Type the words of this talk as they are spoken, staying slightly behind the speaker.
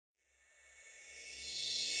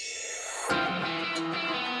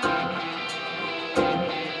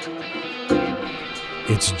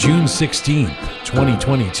It's June 16th,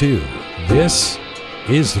 2022. This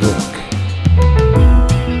is Rook.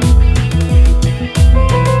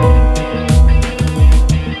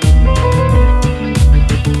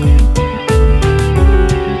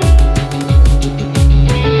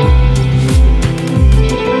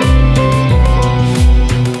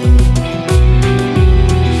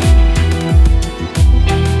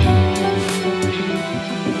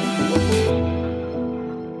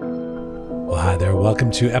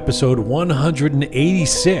 Welcome to episode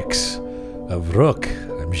 186 of Rook.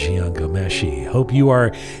 I'm Jian Ghomeshi. Hope you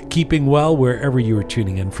are keeping well wherever you are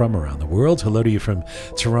tuning in from around the world. Hello to you from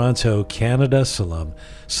Toronto, Canada. Salam.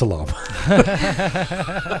 Salam.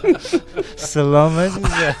 Salam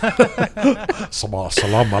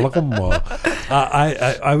alaikum.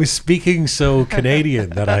 I was speaking so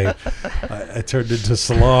Canadian that I turned into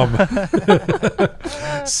salam.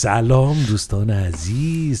 Salam دوستان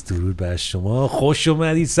عزیز درود بر شما خوش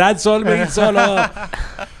اومدید 100 سال به این سالا.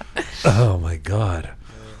 Oh my God.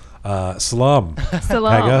 Salam.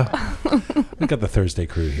 Pega. We got the Thursday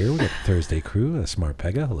crew here. We got the Thursday crew. Smart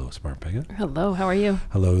Pega. Hello, Smart Pega. Hello, how are you?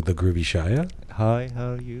 Hello, the Groovy Shaya. Hi,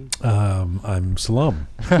 how are you? I'm Salam.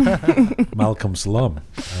 Malcolm Salam.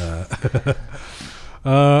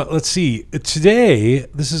 Let's see. Today,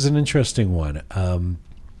 this is an interesting one.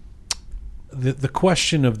 The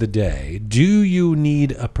question of the day: do you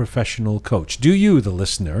need a professional coach? Do you, the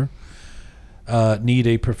listener, need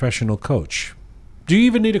a professional coach? Do you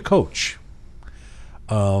even need a coach?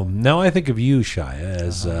 Now I think of you,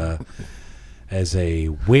 Shaya, as a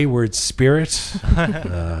wayward spirit,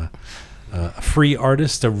 a free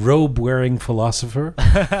artist, a robe-wearing philosopher,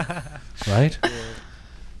 right?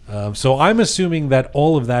 So I'm assuming that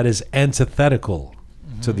all of that is antithetical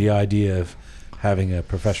to the idea of having a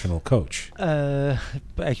professional coach.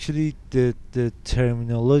 Actually, the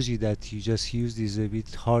terminology that you just used is a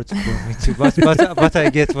bit hard for me to, but I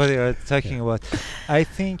get what you are talking about. I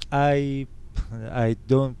think I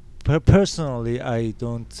don't personally I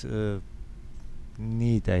don't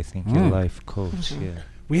need a life coach. Yeah.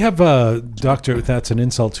 We have Dr. That's an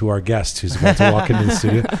insult to our guest who's about to walk into the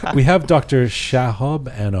studio. We have Dr. Shahab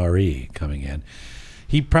Anari coming in.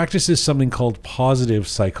 He practices something called positive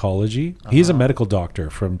psychology. He's a medical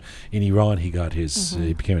doctor in Iran. He got his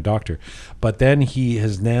he became a doctor, but then he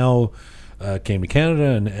has now came to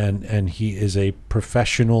Canada and he is a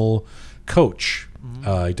professional coach.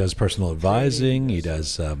 He does personal advising. He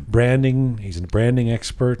does branding. He's a branding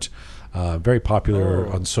expert. Very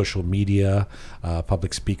popular on social media,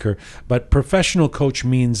 public speaker. But professional coach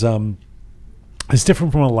means it's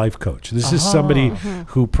different from a life coach. This is somebody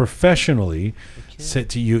who professionally said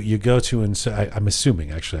to you, you go to, and so I'm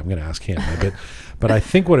assuming, actually, I'm going to ask him a bit, but I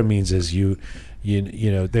think what it means is you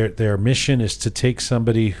know, their mission is to take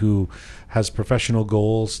somebody who has professional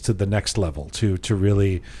goals to the next level, to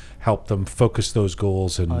really help them focus those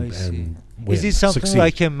goals and win, is it something succeed.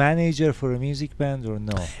 Like a manager for a music band or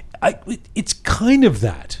no? It's kind of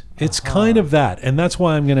that. It's kind of that, and that's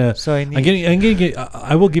why I'm gonna. So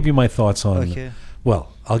I will give you my thoughts on. Okay.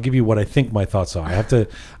 Well, I'll give you what I think my thoughts are. I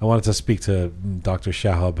wanted to speak to Dr.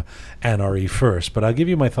 Shahab Anari first, but I'll give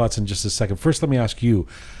you my thoughts in just a second. First, let me ask you,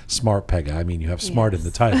 Smart Pega. I mean, you have smart in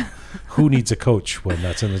the title. Who needs a coach when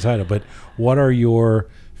that's in the title? But what are your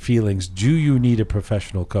feelings? Do you need a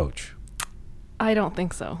professional coach? I don't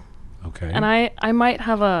think so. Okay. And I might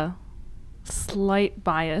have a slight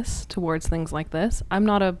bias towards things like this. I'm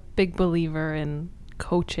not a big believer in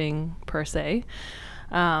coaching per se.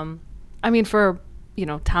 I mean, for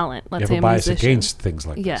talent. Let's say you have a bias musician. against things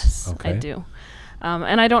like this. Yes, okay. I do.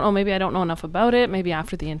 And I don't know. Maybe I don't know enough about it. Maybe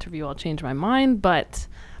after the interview I'll change my mind. But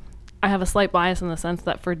I have a slight bias in the sense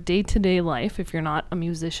that for day-to-day life, if you're not a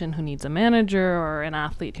musician who needs a manager or an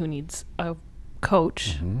athlete who needs a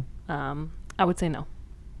coach, I would say no.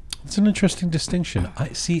 It's an interesting distinction.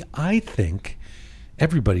 I think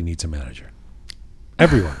everybody needs a manager.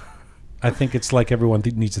 Everyone. I think it's like everyone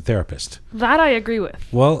needs a therapist. That I agree with.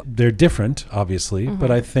 Well, they're different, obviously,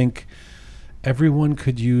 but I think everyone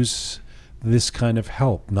could use this kind of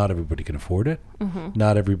help. Not everybody can afford it.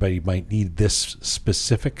 Not everybody might need this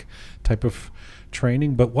specific type of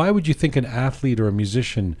training. But why would you think an athlete or a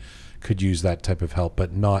musician could use that type of help,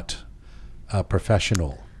 but not a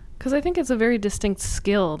professional? Because I think it's a very distinct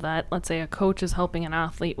skill that, let's say, a coach is helping an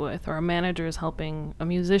athlete with, or a manager is helping a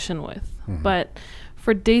musician with. But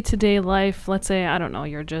for day-to-day life, let's say, I don't know,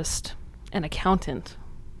 you're just an accountant,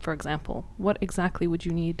 for example. What exactly would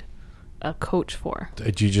you need a coach for?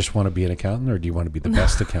 Do you just want to be an accountant, or do you want to be the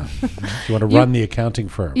best accountant? Do you want to run the accounting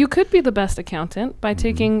firm? You could be the best accountant by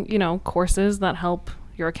taking, courses that help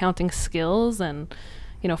your accounting skills and,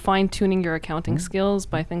 fine tuning your accounting skills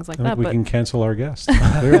by things like I that. think we But can cancel our guest.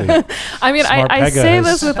 Clearly. I mean, Smart I Pega say has-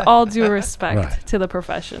 this with all due respect Right. to the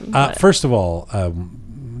profession. but- First of all,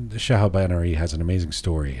 Shahab Anari has an amazing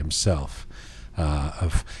story himself.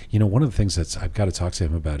 Of one of the things that's I've got to talk to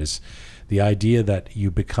him about is the idea that you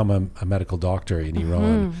become a medical doctor in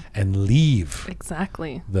Iran and leave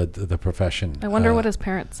Exactly. the profession. I wonder what his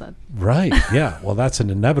parents said. Right. Yeah. Well, that's an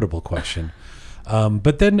inevitable question.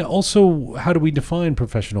 But then also, how do we define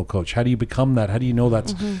professional coach? How do you become that? How do you know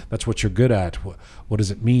that's what you're good at? What does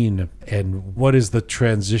it mean? And what is the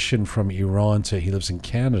transition from Iran to he lives in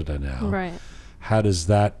Canada now? Right. How does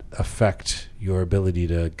that affect your ability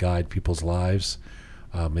to guide people's lives?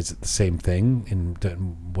 Is it the same thing in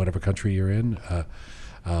whatever country you're in?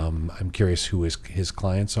 I'm curious who his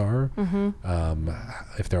clients are,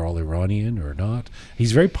 if they're all Iranian or not.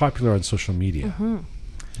 He's very popular on social media. Oh.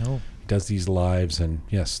 He does these lives, and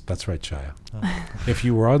yes, that's right, Shaya. If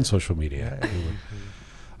you were on social media.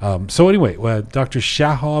 You would. So anyway, Dr.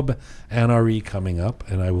 Shahab Anari coming up,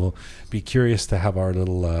 and I will be curious to have our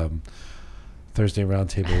little Thursday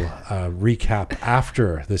Roundtable recap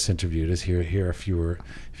after this interview to hear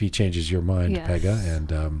if he changes your mind, Yes. Pega,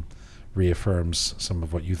 and reaffirms some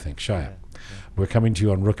of what you think. Shaya. We're coming to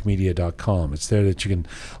you on rookmedia.com. It's there that you can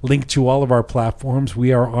link to all of our platforms.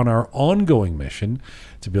 We are on our ongoing mission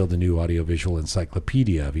to build a new audiovisual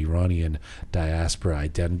encyclopedia of Iranian diaspora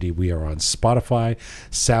identity. We are on Spotify,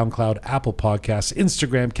 SoundCloud, Apple Podcasts,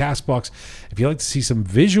 Instagram, CastBox. If you'd like to see some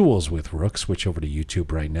visuals with Rook, switch over to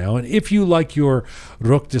YouTube right now. And if you like your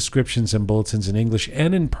Rook descriptions and bulletins in English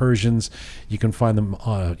and in Persians, you can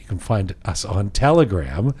find us on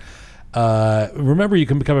Telegram. Remember, you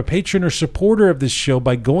can become a patron or supporter of this show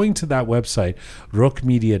by going to that website,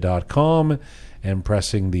 rookmedia.com, and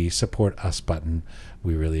pressing the support us button.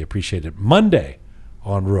 We really appreciate it. Monday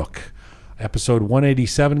on Rook, episode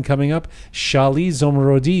 187 coming up. Shali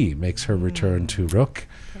Zomrodi makes her return to Rook.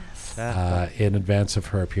 In advance of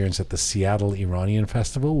her appearance at the Seattle Iranian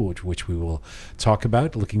Festival, which we will talk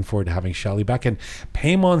about. Looking forward to having Shali back. And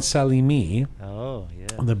Peyman Salimi,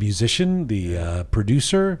 the musician, the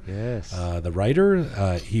producer, the writer,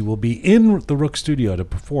 he will be in the Rook studio to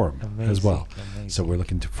perform as well. So we're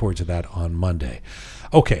looking forward to that on Monday.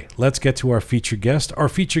 Okay, let's get to our featured guest. Our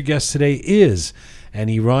featured guest today is an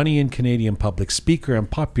Iranian-Canadian public speaker and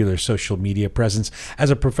popular social media presence as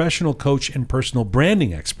a professional coach and personal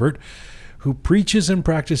branding expert who preaches and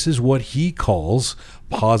practices what he calls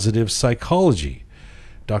positive psychology.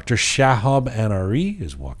 Dr. Shahab Anari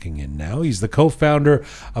is walking in now. He's the co-founder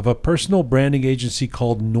of a personal branding agency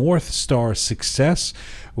called North Star Success,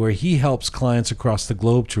 where he helps clients across the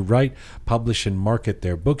globe to write, publish, and market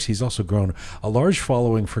their books. He's also grown a large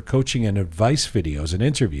following for coaching and advice videos and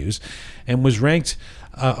interviews, and was ranked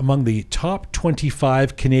among the top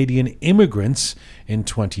 25 Canadian immigrants in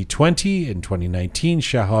 2020. In 2019,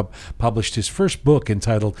 Shahab published his first book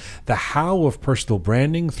entitled The How of Personal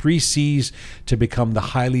Branding, 3 C's to Become the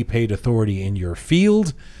Highly Paid Authority in Your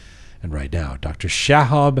Field. And right now, Dr.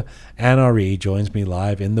 Shahab Anari joins me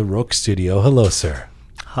live in the Rook studio. Hello, sir.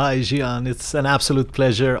 Hi, Gian. It's an absolute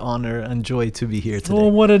pleasure, honor, and joy to be here today. Oh,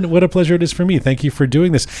 what a pleasure it is for me. Thank you for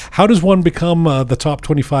doing this. How does one become the top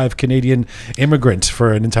 25 Canadian immigrant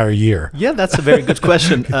for an entire year? Yeah, that's a very good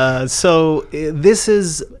question. This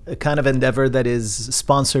is a kind of endeavor that is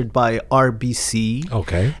sponsored by RBC.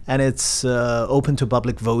 Okay. And it's open to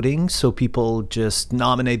public voting. So people just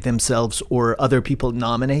nominate themselves or other people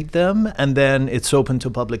nominate them. And then it's open to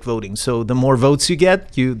public voting. So the more votes you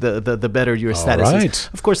get, the better your status is.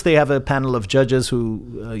 Of course, they have a panel of judges who,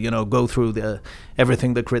 go through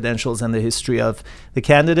everything, the credentials and the history of the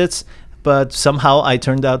candidates. But somehow I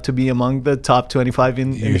turned out to be among the top 25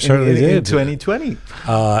 in 2020.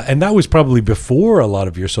 And that was probably before a lot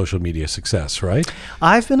of your social media success, right?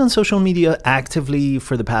 I've been on social media actively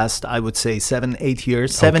for the past, I would say, 7-8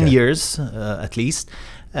 years, 7 years at least.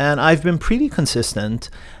 And I've been pretty consistent.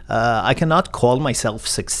 I cannot call myself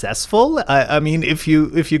successful. I mean, if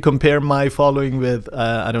you compare my following with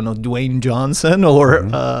I don't know, Dwayne Johnson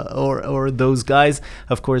or those guys,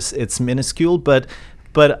 of course it's minuscule. But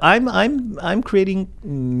I'm creating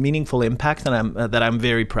meaningful impact, and that I'm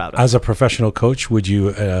very proud of. As a professional coach, would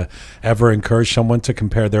you ever encourage someone to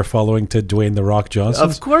compare their following to Dwayne "The Rock" Johnson?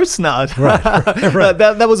 Of course not. Right.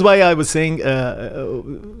 That was why I was saying,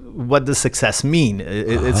 what does success mean?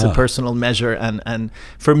 It's a personal measure, and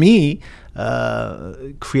for me,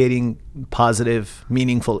 creating positive,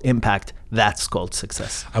 meaningful impact, that's called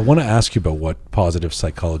success. I want to ask you about what positive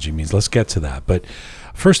psychology means. Let's get to that. But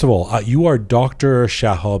first of all, you are Dr.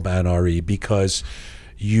 Shahab Anari because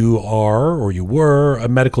you are or you were a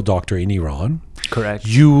medical doctor in Iran. Correct.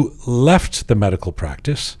 You left the medical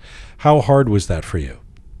practice. How hard was that for you?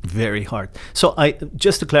 Very hard. So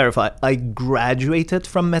just to clarify, I graduated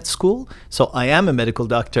from med school. So I am a medical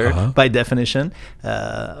doctor by definition.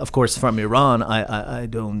 Of course, from Iran, I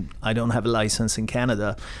don't have a license in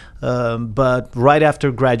Canada. But right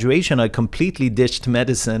after graduation, I completely ditched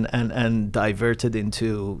medicine and diverted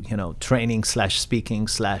into, training / speaking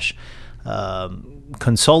 /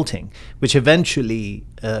 consulting, which eventually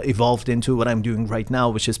evolved into what I'm doing right now,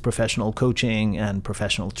 which is professional coaching and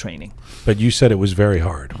professional training. But you said it was very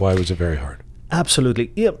hard. Why was it very hard?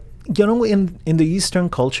 Absolutely. Yeah. In the Eastern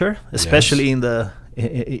culture, especially in the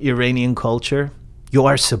Iranian culture, you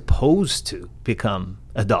are supposed to become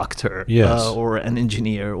a doctor or an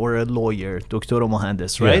engineer or a lawyer, doctor or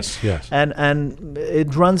mohandes, right? Yes. And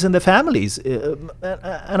it runs in the families.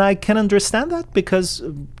 And I can understand that because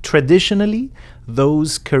traditionally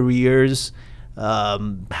those careers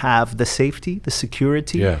have the safety, the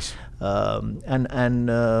security. Yes.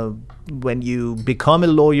 And when you become a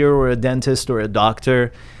lawyer or a dentist or a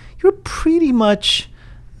doctor, you're pretty much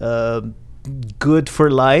good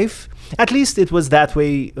for life. At least it was that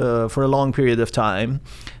way for a long period of time.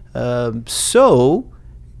 So,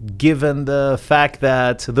 given the fact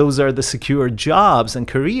that those are the secure jobs and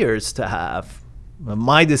careers to have,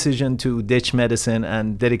 my decision to ditch medicine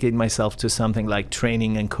and dedicate myself to something like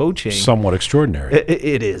training and coaching. Somewhat extraordinary.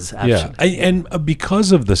 It is, actually. Yeah. And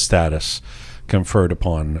because of the status conferred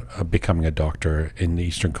upon becoming a doctor in the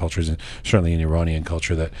Eastern cultures, and certainly in Iranian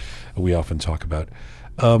culture that we often talk about,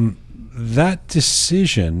 that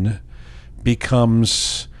decision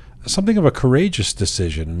becomes something of a courageous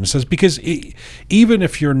decision in a sense, because even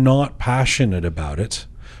if you're not passionate about it,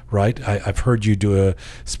 right? I've heard you do a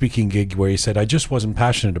speaking gig where you said, I just wasn't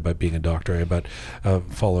passionate about being a doctor, about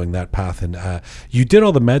following that path. And you did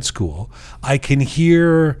all the med school. I can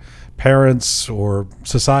hear parents or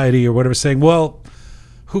society or whatever saying, well,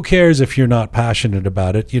 who cares if you're not passionate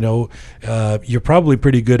about it? You're probably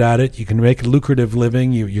pretty good at it. You can make a lucrative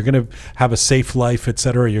living. You're going to have a safe life, et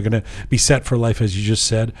cetera. You're going to be set for life, as you just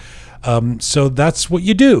said. So that's what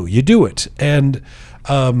you do. You do it. And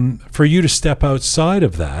for you to step outside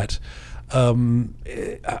of that, I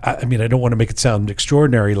don't want to make it sound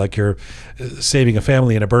extraordinary, like you're saving a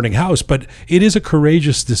family in a burning house, but it is a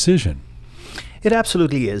courageous decision. It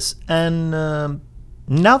absolutely is. And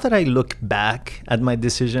now that I look back at my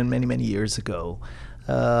decision many, many years ago,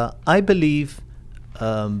 I believe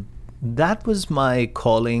that was my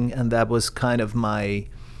calling, and that was kind of my,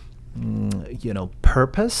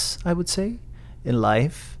 purpose, I would say, in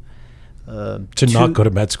life. To not go to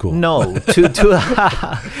med school. No,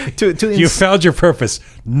 You found your purpose,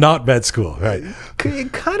 not med school, right?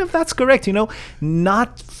 Kind of, that's correct.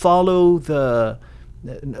 Not follow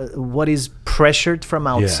what is pressured from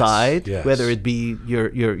outside, yes. whether it be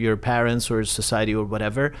your parents or society or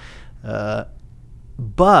whatever,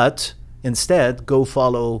 but instead go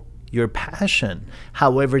follow your passion,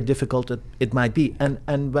 however difficult it might be.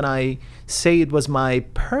 And when I say it was my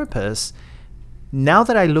purpose, now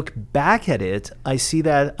that I look back at it, I see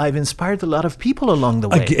that I've inspired a lot of people along the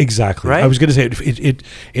way. Exactly. Right? I was going to say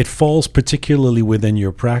it falls particularly within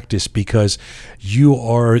your practice because you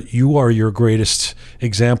are your greatest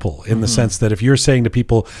example in the sense that if you're saying to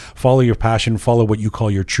people, follow your passion, follow what you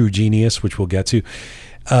call your true genius, which we'll get to,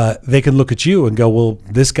 they can look at you and go, well,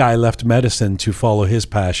 this guy left medicine to follow his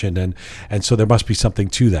passion, and so there must be something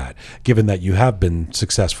to that, given that you have been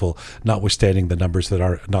successful, notwithstanding the numbers that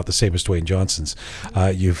are not the same as Dwayne Johnson's.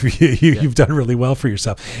 You've done really well for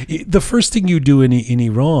yourself. The first thing you do in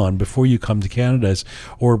Iran before you come to Canada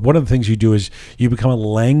or one of the things you do is you become a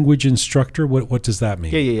language instructor. What does that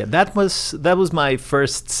mean? Yeah. That was my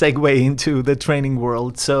first segue into the training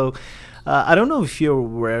world. So I don't know if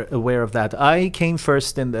you're aware of that. I came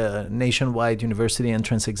first in the nationwide university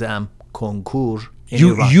entrance exam concours in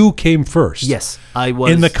Iran. You came first? Yes, I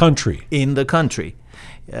was. In the country? In the country.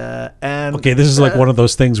 And okay, this is like one of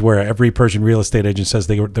those things where every Persian real estate agent says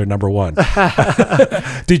they're number one.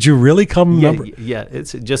 Did you really come number? Yeah,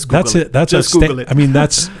 it's just Google it. Just Google it. I mean,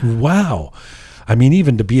 that's wow. I mean,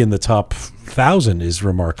 even to be in the top 1,000 is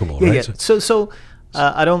remarkable, right? Yeah. So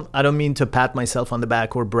I don't mean to pat myself on the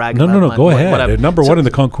back or brag. No. Go ahead. Number one in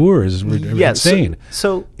the concours is insane.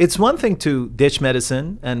 So it's one thing to ditch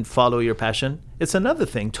medicine and follow your passion. It's another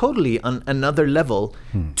thing, totally on another level,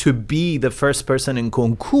 to be the first person in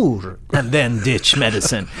concours and then ditch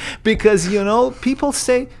medicine, because people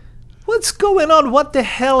say, "What's going on? What the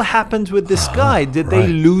hell happened with this guy? Did they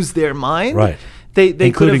lose their mind?" Right. They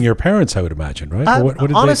including could've- your parents, I would imagine, right? Or what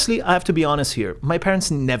did honestly, I have to be honest here. My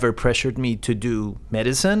parents never pressured me to do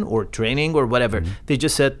medicine or training or whatever. They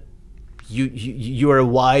just said, you are a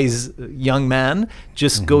wise young man.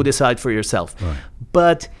 Just go decide for yourself. Right.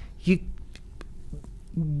 But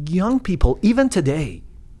young people, even today,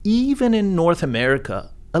 even in North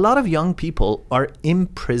America, a lot of young people are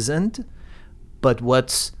imprisoned, but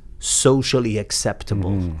what's socially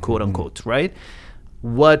acceptable, quote unquote, right?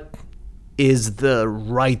 What is the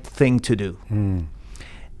right thing to do?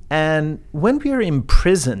 And when we are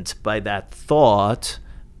imprisoned by that thought,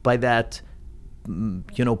 by that,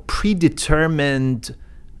 predetermined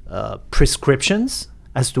prescriptions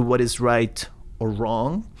as to what is right or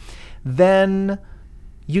wrong, then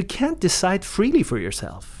you can't decide freely for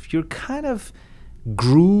yourself. You're kind of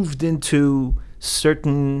grooved into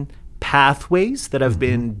certain pathways that have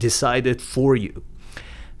been decided for you.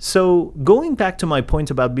 So going back to my point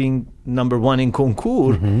about being number one in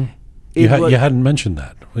concours, You hadn't mentioned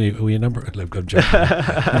that. Were you number? I'm joking.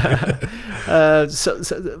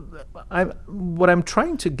 What I'm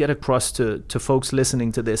trying to get across to folks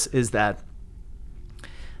listening to this is that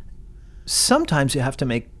sometimes you have to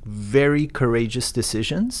make very courageous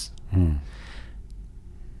decisions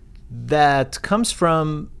that comes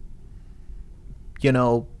from,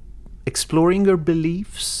 exploring your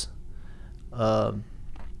beliefs,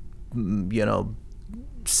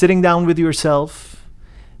 sitting down with yourself,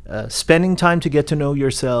 spending time to get to know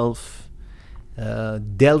yourself,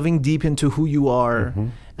 delving deep into who you are,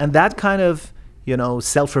 and that kind of,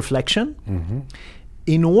 self-reflection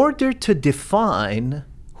in order to define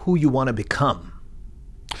who you want to become.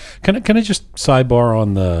 Can I just sidebar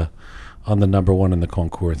on the number one in the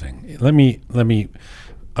concours thing? Let me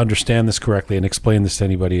understand this correctly and explain this to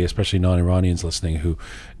anybody, especially non-Iranians listening who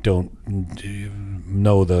don't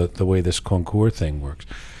know the way this concours thing works.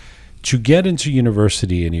 To get into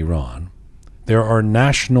university in Iran, there are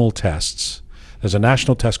national tests. There's a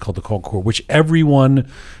national test called the concours, which everyone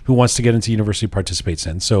who wants to get into university participates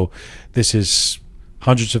in. So this is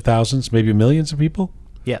hundreds of thousands, maybe millions of people.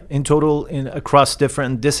 Yeah, in total, across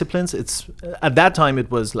different disciplines, it's at that time it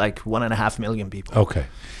was like 1.5 million people. Okay,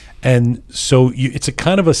 and so it's a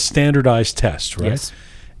kind of a standardized test, right? Yes.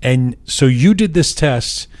 And so you did this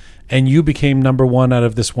test, and you became number one out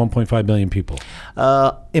of this 1.5 million people.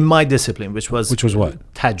 In my discipline, which was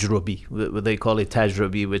what? Tajrubi. They call it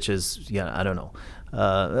Tajrubi, which is, I don't know.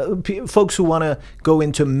 Folks who want to go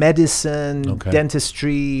into medicine,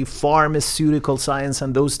 dentistry, pharmaceutical science,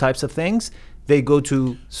 and those types of things, they go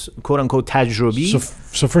to quote unquote Tajrubi.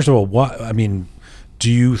 So first of all,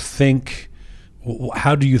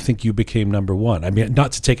 how do you think you became number one? I mean,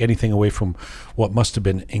 not to take anything away from what must have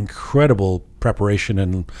been incredible preparation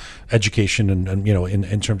and education and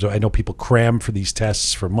in terms of, I know people cram for these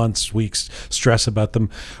tests for months, weeks, stress about them.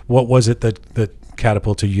 What was it that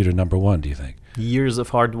catapulted you to number one, do you think? Years of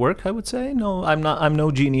hard work, I would say. No, I'm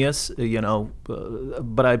no genius,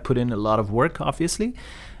 but I put in a lot of work, obviously.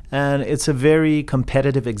 And it's a very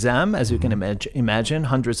competitive exam, as you can imagine.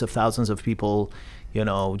 Hundreds of thousands of people,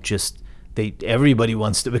 everybody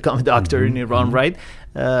wants to become a doctor in Iran, right?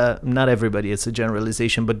 Not everybody, it's a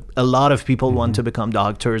generalization, but a lot of people want to become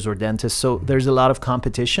doctors or dentists. So there's a lot of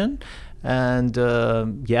competition. And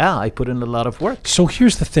I put in a lot of work. So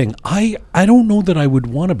here's the thing. I don't know that I would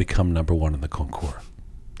want to become number one in the concours.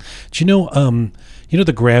 Do you know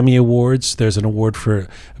the Grammy Awards? There's an award for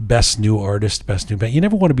Best New Artist, Best New Band. You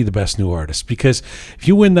never want to be the best new artist, because if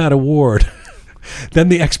you win that award, then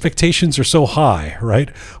the expectations are so high, right?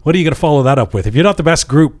 What are you going to follow that up with? If you're not the best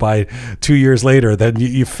group by 2 years later, then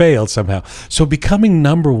you failed somehow. So becoming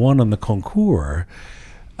number one on the concours,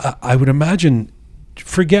 I would imagine,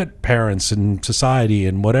 forget parents and society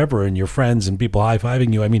and whatever and your friends and people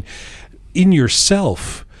high-fiving you. I mean, in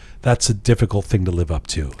yourself, that's a difficult thing to live up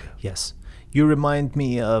to. Yes. You remind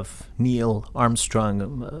me of Neil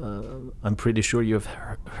Armstrong. I'm pretty sure you've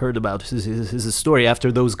heard about his story.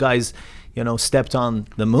 After those guys, stepped on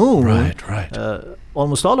the moon, right.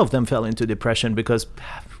 Almost all of them fell into depression because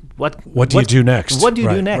what do you do next? What do you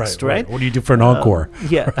do next, right? What do you do for an encore?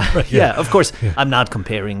 Yeah, of course. Yeah. I'm not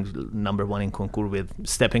comparing number one in concours with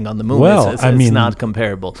stepping on the moon. Well, it's not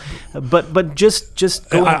comparable. But just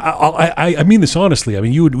going. I mean this honestly. I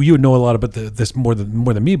mean, you would know a lot about this more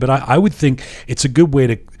than me. But I would think it's a good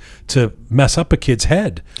way to mess up a kid's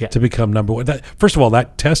head to become number one. First of all,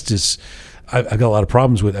 that test is. I've got a lot of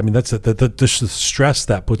problems with. I mean, that's the stress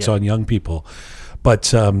that puts on young people. But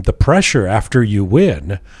the pressure after you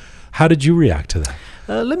win, how did you react to that?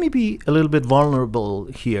 Let me be a little bit vulnerable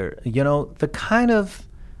here. The kind of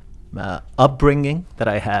upbringing that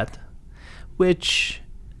I had, which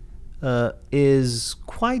is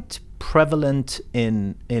quite prevalent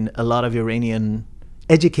in a lot of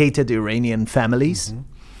educated Iranian families.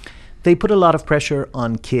 They put a lot of pressure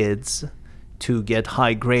on kids to get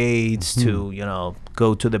high grades, to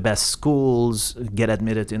go to the best schools, get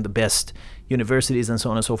admitted in the best universities, and so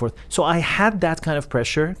on and so forth. So I had that kind of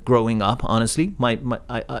pressure growing up. Honestly,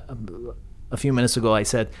 a few minutes ago I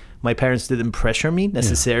said my parents didn't pressure me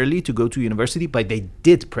necessarily to go to university, but they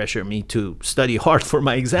did pressure me to study hard for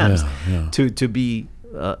my exams, to be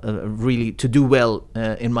really to do well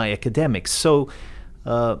in my academics. So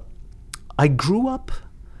I grew up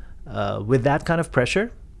with that kind of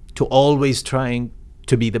pressure to always trying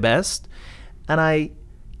to be the best, and I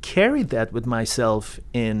carried that with myself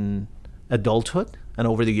in adulthood and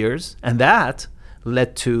over the years, and that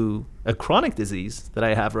led to a chronic disease that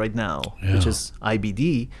I have right now, which is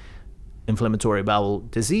IBD, inflammatory bowel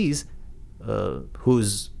disease,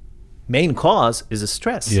 whose main cause is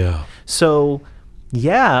stress. So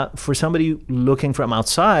for somebody looking from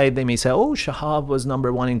outside, they may say, oh, Shahab was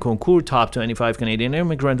number 1 in concours, top 25 Canadian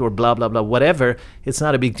immigrant, or blah, blah, blah, whatever. It's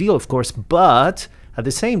not a big deal, of course, but at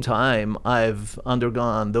the same time, I've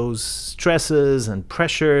undergone those stresses and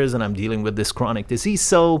pressures, and I'm dealing with this chronic disease.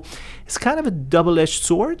 So it's kind of a double-edged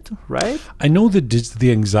sword, right? I know that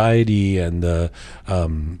the anxiety and the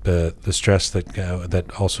stress that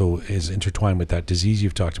also is intertwined with that disease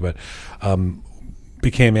you've talked about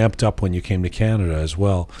became amped up when you came to Canada as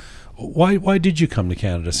well. Why did you come to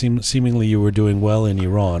Canada? Seemingly you were doing well in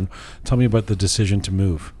Iran. Tell me about the decision to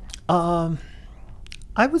move. I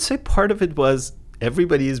would say part of it was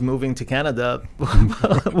everybody is moving to Canada.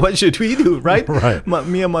 What should we do, right? Right.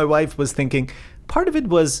 Me and my wife was thinking. Part of it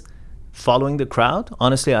was following the crowd.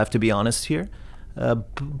 Honestly, I have to be honest here.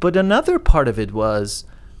 But another part of it was...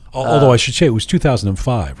 although I should say it was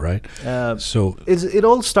 2005, right? So it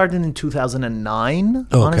all started in 2009,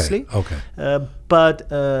 honestly. Okay.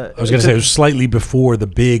 But I was going to say it was slightly before the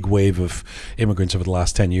big wave of immigrants over the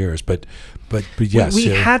last 10 years. But yes. We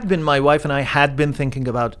had been, my wife and I had been thinking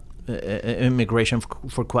about immigration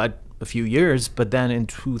for quite a few years, but then in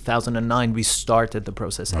 2009 we started the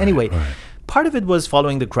process. Anyway, part of it was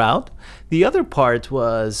following the crowd. The other part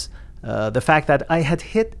was the fact that I had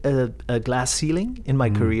hit a glass ceiling in my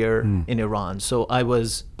career in Iran. So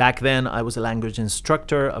back then I was a language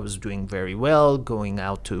instructor. I was doing very well, going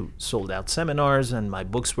out to sold out seminars, and my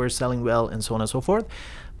books were selling well, and so on and so forth.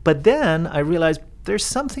 But then I realized there's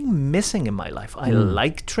something missing in my life. I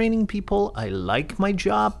like training people. I like my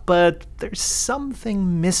job, but there's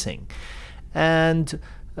something missing. And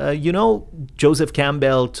Joseph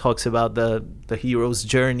Campbell talks about the hero's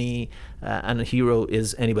journey, and a hero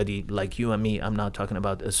is anybody like you and me. I'm not talking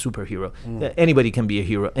about a superhero. Anybody can be a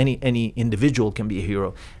hero. Any individual can be a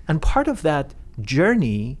hero. And part of that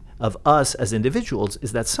journey of us as individuals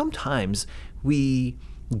is that sometimes we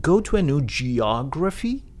go to a new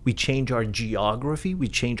geography. We change our geography. We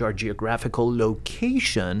change our geographical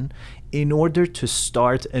location in order to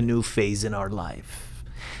start a new phase in our life.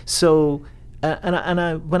 So...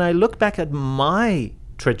 when I look back at my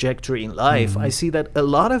trajectory in life, I see that a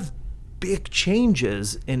lot of big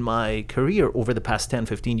changes in my career over the past 10,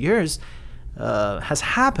 15 years has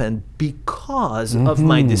happened because of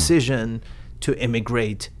my decision to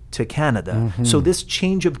immigrate to Canada. So this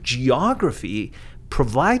change of geography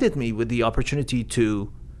provided me with the opportunity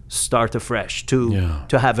to start afresh,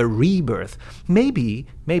 to have a rebirth. Maybe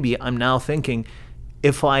I'm now thinking,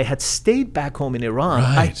 if I had stayed back home in Iran,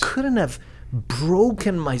 I couldn't have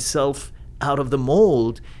broken myself out of the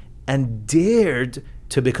mold and dared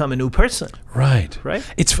to become a new person. Right.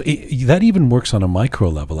 That even works on a micro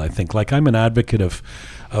level, I think. Like, I'm an advocate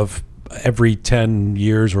of every 10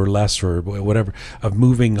 years or less or whatever of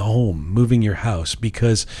moving home, moving your house,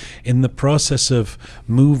 because in the process of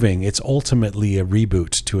moving, it's ultimately a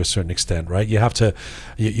reboot to a certain extent, right? You have to,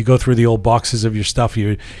 you go through the old boxes of your stuff.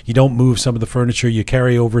 You don't move some of the furniture. You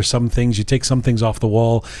carry over some things. You take some things off the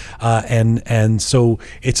wall, and so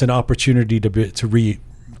it's an opportunity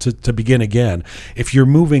to begin again. If you're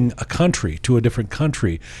moving a country to a different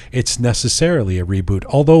country, it's necessarily a reboot.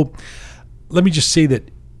 Although, let me just say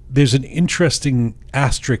that there's an interesting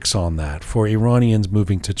asterisk on that for Iranians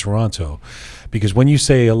moving to Toronto, because when you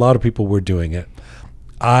say a lot of people were doing it,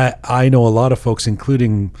 I know a lot of folks,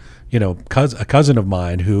 including a cousin of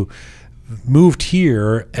mine who moved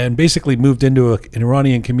here and basically moved into an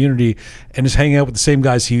Iranian community and is hanging out with the same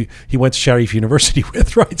guys he went to Sharif University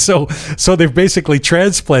with, right? So they've basically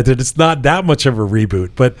transplanted. It's not that much of a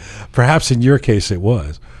reboot, but perhaps in your case it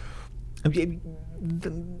was.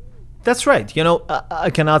 That's right. I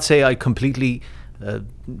cannot say I completely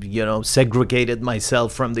segregated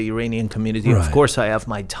myself from the Iranian community. Right. Of course, I have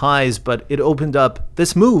my ties, but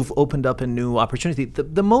this move opened up a new opportunity.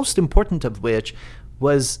 The most important of which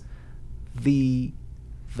was the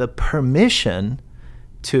permission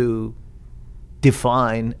to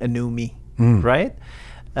define a new me, right?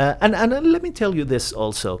 And let me tell you this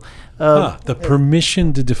also. The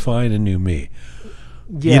permission to define a new me.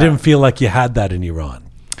 Yeah. You didn't feel like you had that in Iran.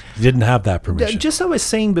 You didn't have that permission. Just as I was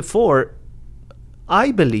saying before,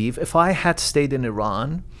 I believe if I had stayed in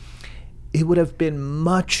Iran, it would have been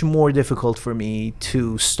much more difficult for me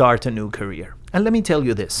to start a new career. And let me tell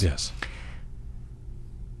you this. Yes.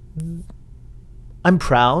 I'm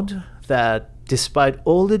proud that despite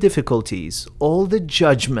all the difficulties, all the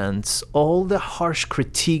judgments, all the harsh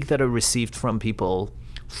critique that I received from people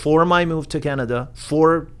for my move to Canada,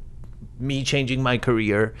 for me changing my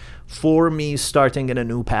career, for me starting in a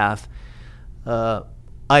new path,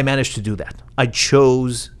 I managed to do that. I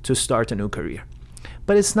chose to start a new career.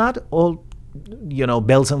 But it's not all,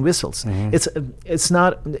 bells and whistles. It's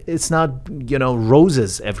not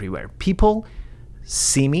roses everywhere. People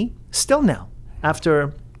see me still now,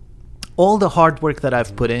 after all the hard work that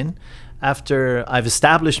I've put in, after I've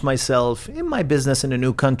established myself in my business in a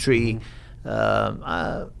new country,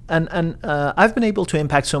 and I've been able to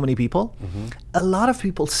impact so many people. A lot of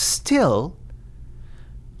people still,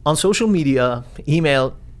 on social media,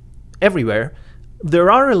 email, everywhere, there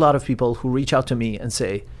are a lot of people who reach out to me and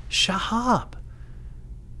say, Shahab,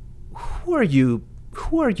 who are you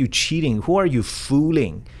cheating? Who are you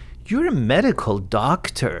fooling? You're a medical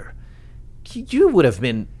doctor. You would have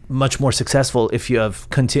been much more successful if you have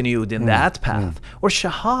continued in that path. Or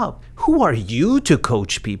Shahab, who are you to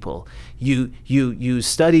coach people? You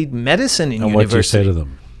studied medicine in and university. what do you say to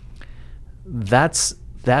them?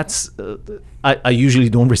 I usually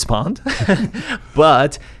don't respond,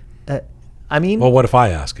 but I mean, Well, what if I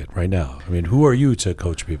ask it right now? I mean, who are you to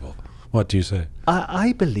coach people? What do you say?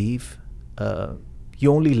 I believe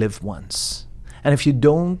you only live once, and if you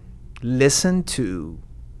don't listen to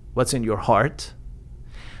what's in your heart,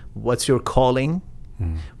 what's your calling,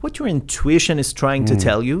 what your intuition is trying to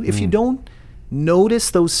tell you, if you don't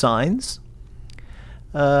notice those signs,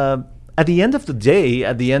 at the end of the day,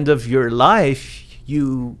 at the end of your life,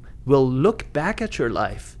 you will look back at your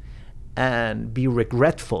life and be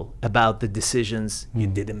regretful about the decisions you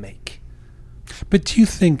didn't make. But do you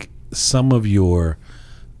think some of your,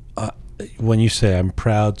 when you say I'm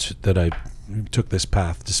proud that I took this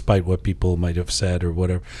path despite what people might have said or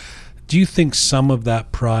whatever, do you think some of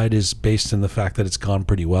that pride is based in the fact that it's gone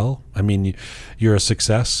pretty well? I mean, you're a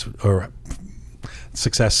success, or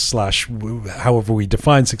success / however we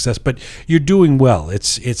define success, but you're doing well.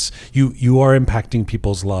 It's you are impacting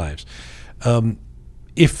people's lives.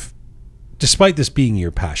 If, despite this being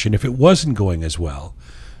your passion, if it wasn't going as well,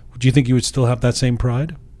 do you think you would still have that same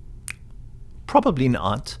pride? Probably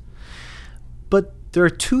not. But there are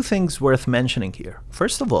two things worth mentioning here.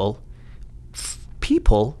 First of all,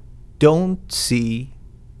 people don't see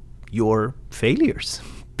your failures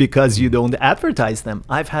because you don't advertise them.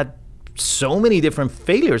 I've had so many different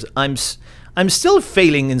failures. I'm still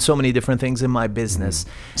failing in so many different things in my business.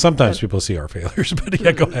 Sometimes people see our failures, but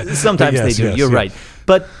yeah, go ahead. Sometimes But they do. You're yes. right.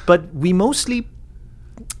 But we mostly,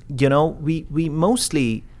 we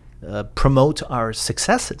mostly promote our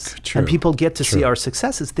successes, True. and people get to see True. our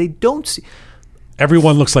successes. They don't see.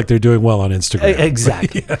 Everyone looks like they're doing well on Instagram.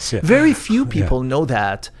 Exactly. Yes, yeah. Very few people know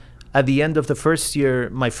that. At the end of the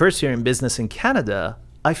my first year in business in Canada,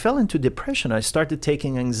 I fell into depression. I started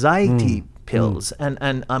taking anxiety pills, and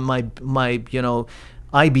my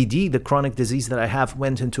IBD, the chronic disease that I have,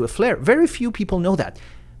 went into a flare. Very few people know that.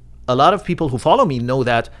 A lot of people who follow me know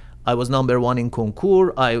that I was #1 in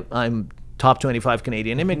concours. I'm top 25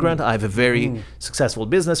 Canadian immigrant. I have a very successful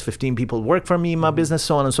business. 15 people work for me in my business,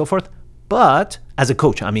 so on and so forth. But as a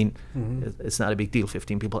coach, I mean, it's not a big deal,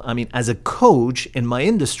 15 people. I mean, as a coach in my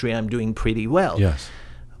industry, I'm doing pretty well. Yes.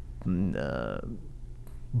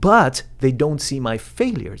 But they don't see my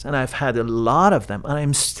failures. And I've had a lot of them. And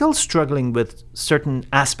I'm still struggling with certain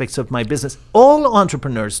aspects of my business. All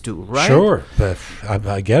entrepreneurs do, right? Sure. But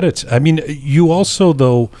I get it. I mean, you also,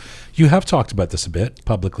 though, you have talked about this a bit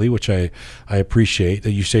publicly, which I appreciate.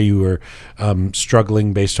 That you say you were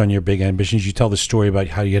struggling based on your big ambitions. You tell the story about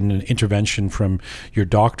how you had an intervention from your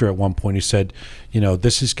doctor at one point who said,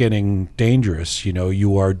 this is getting dangerous.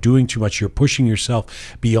 You are doing too much. You're pushing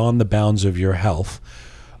yourself beyond the bounds of your health.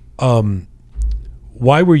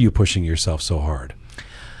 Why were you pushing yourself so hard?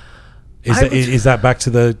 Is that back to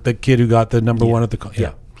the kid who got the #1 at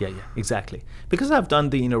the... exactly. Because I've done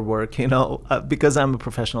the inner work, because I'm a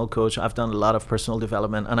professional coach, I've done a lot of personal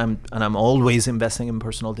development, and I'm always investing in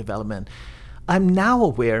personal development. I'm now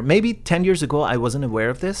aware. Maybe 10 years ago I wasn't aware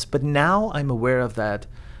of this, but now I'm aware of that.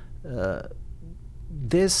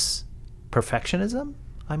 This perfectionism,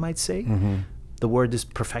 I might say, the word is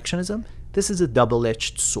perfectionism. This is a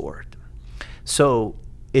double-edged sword. So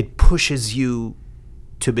it pushes you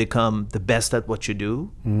to become the best at what you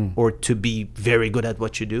do, or to be very good at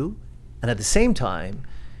what you do. And at the same time,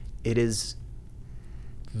 it is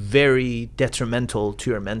very detrimental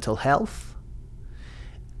to your mental health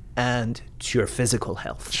and to your physical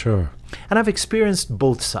health. Sure. And I've experienced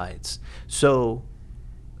both sides. So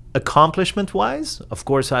accomplishment-wise, of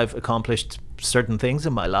course, I've accomplished certain things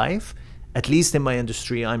in my life. At least in my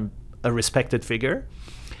industry, I'm a respected figure.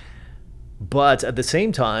 But at the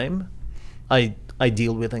same time, I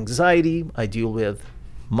deal with anxiety, I deal with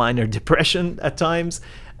minor depression at times,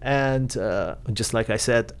 and just like I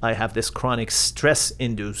said, I have this chronic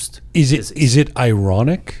stress-induced disease. Is it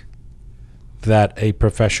ironic that a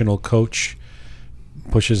professional coach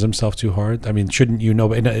pushes himself too hard? I mean, shouldn't you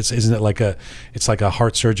know? Isn't it like it's like a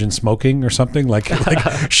heart surgeon smoking or something? Like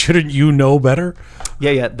shouldn't you know better?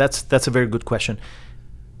 Yeah, that's a very good question.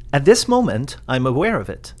 At this moment, I'm aware of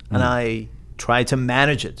it, and I try to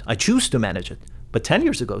manage it. I choose to manage it. But 10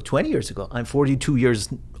 years ago, 20 years ago, I'm 42 years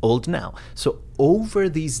old now. So over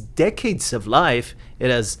these decades of life,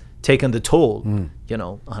 it has taken the toll,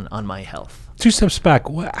 on my health. 2 steps back,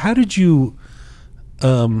 how did you,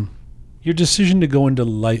 your decision to go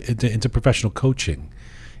into professional coaching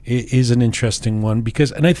is an interesting one,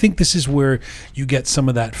 and I think this is where you get some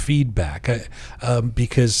of that feedback.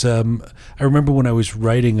 Because I remember when I was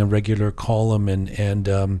writing a regular column and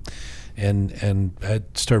I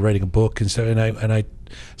started writing a book and I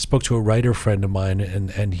spoke to a writer friend of mine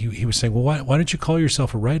and he was saying, well, why don't you call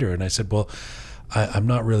yourself a writer? And I said, well, I'm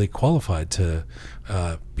not really qualified to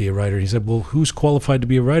be a writer. And he said, well, who's qualified to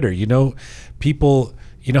be a writer? People,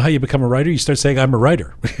 how you become a writer? You start saying, I'm a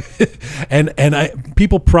writer. and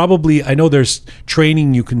people probably, I know there's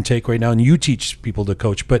training you can take right now and you teach people to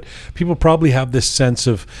coach, but people probably have this sense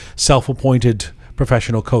of self-appointed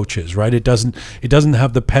professional coaches, right? It doesn't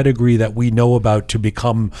have the pedigree that we know about to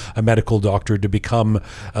become a medical doctor, to become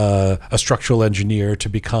a structural engineer, to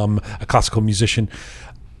become a classical musician.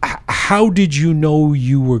 How did you know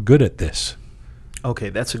you were good at this? Okay,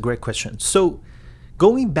 that's a great question. So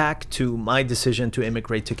going back to my decision to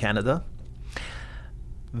immigrate to Canada,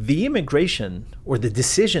 the immigration or the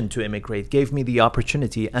decision to immigrate gave me the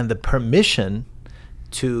opportunity and the permission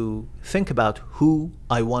to think about who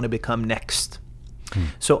I want to become next.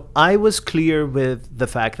 So I was clear with the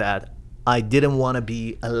fact that I didn't want to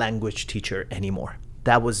be a language teacher anymore.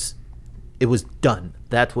 It was done.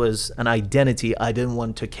 That was an identity I didn't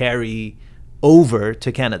want to carry over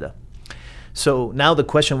to Canada. So now the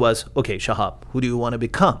question was, okay, Shahab, who do you want to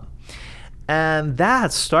become? And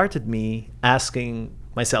that started me asking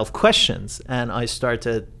myself questions. And I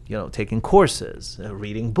started, taking courses,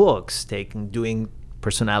 reading books, doing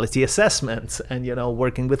personality assessments, and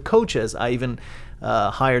working with coaches. I even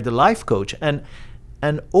hired a life coach, and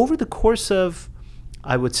over the course of,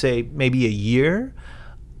 I would say, maybe a year,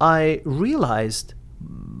 I realized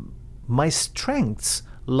my strengths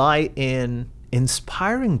lie in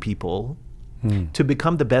inspiring people to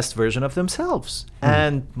become the best version of themselves.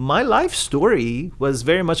 And my life story was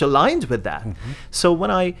very much aligned with that. So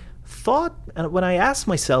when I asked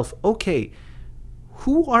myself, okay,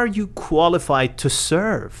 who are you qualified to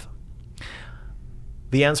serve?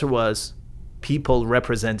 The answer was people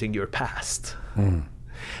representing your past.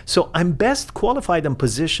 So I'm best qualified and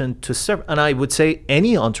positioned to serve. And I would say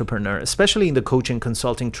any entrepreneur, especially in the coaching,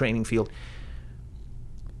 consulting, training field,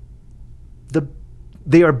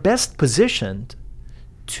 they are best positioned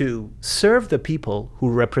to serve the people who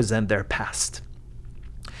represent their past.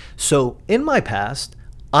 So in my past,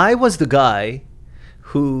 I was the guy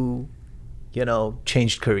who,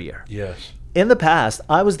 changed career. Yes. In the past,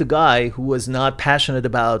 I was the guy who was not passionate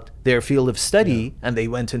about their field of study and they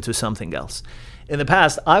went into something else. In the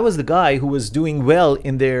past, I was the guy who was doing well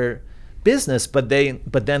in their business, but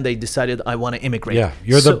then they decided, I want to immigrate. Yeah,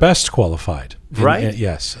 you're the best qualified. Right?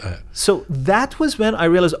 Yes. So that was when I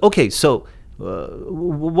realized, okay, so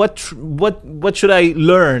what should I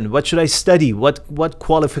learn? What should I study? What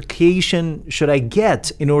qualification should I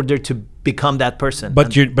get in order to become that person?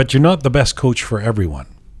 But you're not the best coach for everyone.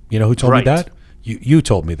 You know who told me that? You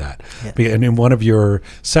told me that. Yeah. And in one of your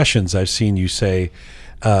sessions, I've seen you say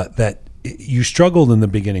that you struggled in the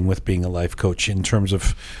beginning with being a life coach in terms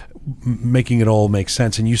of making it all make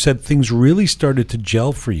sense. And you said things really started to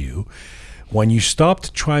gel for you when you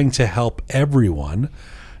stopped trying to help everyone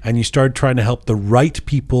and you started trying to help the right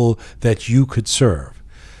people that you could serve.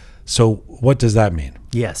 So what does that mean?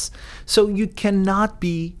 Yes. So you cannot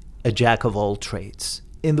be a jack of all trades.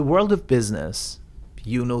 In the world of business,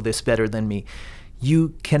 you know this better than me,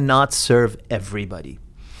 you cannot serve everybody.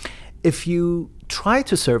 If you try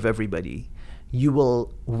to serve everybody, you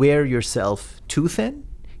will wear yourself too thin.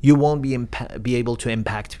 You won't be able to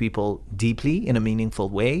impact people deeply in a meaningful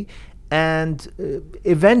way. And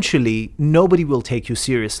eventually, nobody will take you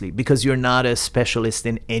seriously because you're not a specialist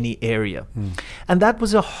in any area. And that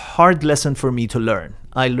was a hard lesson for me to learn.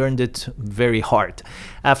 I learned it very hard.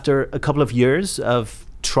 After a couple of years of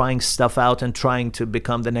trying stuff out and trying to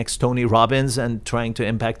become the next Tony Robbins and trying to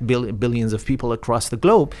impact billions of people across the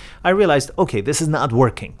globe, I realized, okay, this is not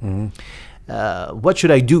working. What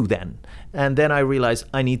should I do then? And then I realized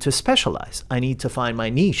I need to specialize. I need to find my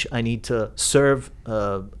niche. I need to serve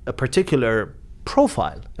a particular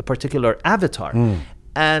profile, a particular avatar.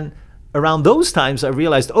 And around those times, I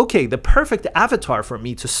realized, okay, the perfect avatar for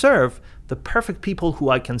me to serve, the perfect people who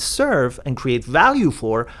I can serve and create value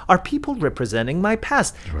for are people representing my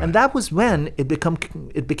past. Right. And that was when it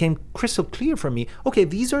became crystal clear for me, okay,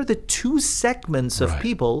 these are the two segments of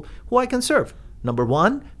people who I can serve. Number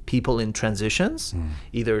one, people in transitions,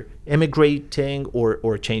 either immigrating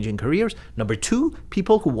or changing careers. Number two,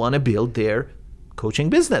 people who want to build their coaching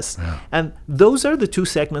business. And those are the two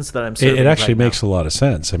segments that I'm serving. It actually right makes now. a lot of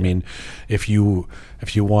sense. I mean, if you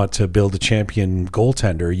want to build a champion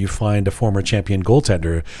goaltender, you find a former champion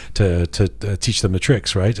goaltender to teach them the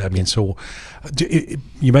tricks, right? I mean, so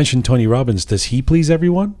you mentioned Tony Robbins. Does he please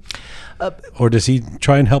everyone? Or does he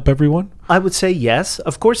try and help everyone? I would say yes.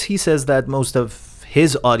 Of course, he says that most of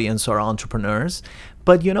his audience are entrepreneurs.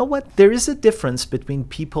 But you know what? There is a difference between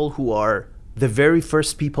people who are the very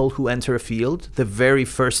first people who enter a field, the very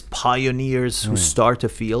first pioneers who start a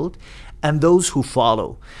field, and those who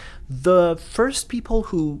follow. The first people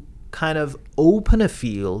who kind of open a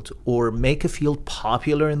field or make a field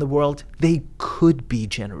popular in the world, they could be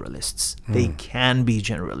generalists. They can be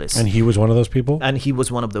generalists. And he was one of those people? And he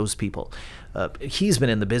was one of those people. He's been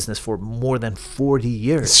in the business for more than 40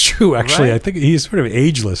 years. It's true, actually. Right? I think he's sort of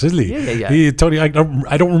ageless, isn't he? Yeah. Tony, I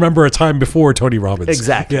don't remember a time before Tony Robbins.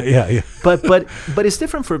 Exactly. Yeah. But it's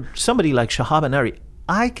different for somebody like Shahab Anari.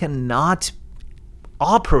 I cannot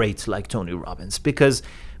operate like Tony Robbins because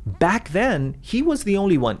back then he was the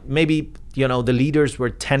only one. Maybe, the leaders were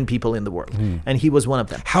 10 people in the world and he was one of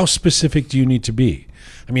them. How specific do you need to be?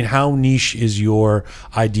 I mean, how niche is your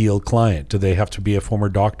ideal client? Do they have to be a former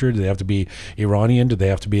doctor? Do they have to be Iranian? Do they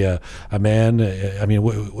have to be a man? I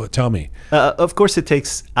mean, tell me. Of course, it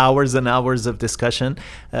takes hours and hours of discussion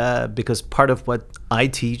because part of what I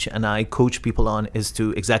teach and I coach people on is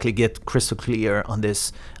to exactly get crystal clear on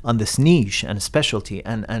this niche and specialty.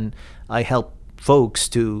 And I help folks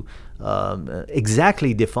to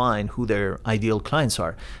exactly define who their ideal clients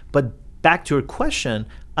are. But back to your question,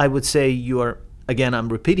 I would say again, I'm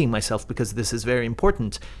repeating myself because this is very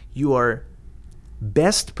important. You are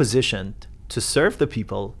best positioned to serve the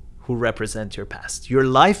people who represent your past. Your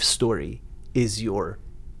life story is your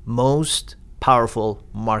most powerful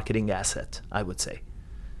marketing asset, I would say.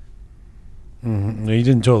 You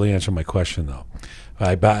didn't totally answer my question, though.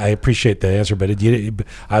 I appreciate the answer, but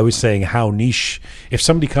I was saying how niche. If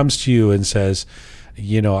somebody comes to you and says,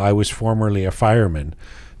 I was formerly a fireman,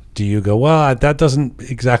 do you go, well, that doesn't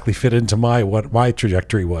exactly fit into what my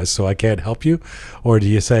trajectory was, so I can't help you? Or do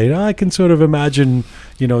you say, no, I can sort of imagine,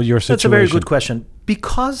 your situation? That's a very good question.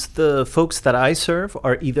 Because the folks that I serve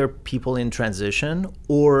are either people in transition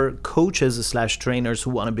or coaches / trainers who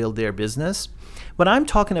want to build their business, when I'm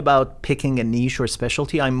talking about picking a niche or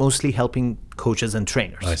specialty, I'm mostly helping coaches and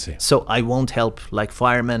trainers. I see. So I won't help like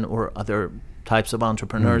firemen or other types of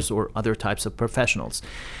entrepreneurs or other types of professionals.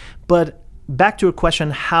 But back to your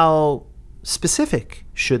question, how specific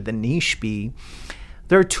should the niche be?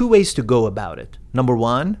 There are two ways to go about it. Number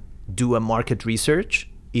one, do a market research,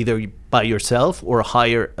 either by yourself or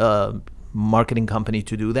hire a marketing company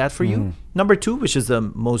to do that for you. Number two, which is the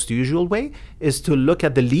most usual way, is to look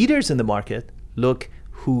at the leaders in the market, look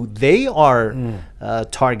who they are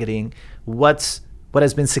targeting, what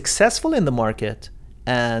has been successful in the market,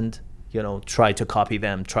 and try to copy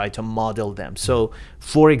them, try to model them. So,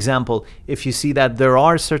 for example, if you see that there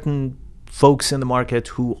are certain folks in the market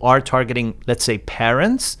who are targeting, let's say,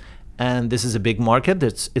 parents, and this is a big market,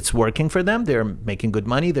 it's working for them, they're making good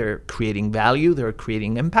money, they're creating value, they're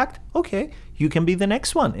creating impact, okay, you can be the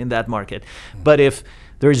next one in that market. But if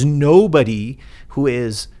there's nobody who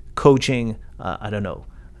is coaching, I don't know,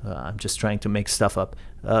 I'm just trying to make stuff up,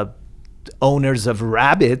 owners of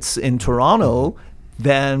rabbits in Toronto,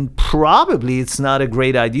 then probably it's not a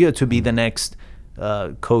great idea to be the next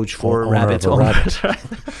coach for rabbit owners.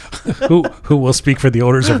 who will speak for the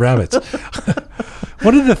owners of rabbits.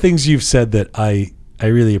 One of the things you've said that I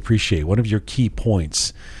really appreciate, one of your key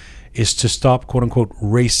points, is to stop, quote unquote,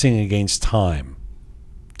 racing against time.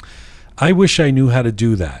 I wish I knew how to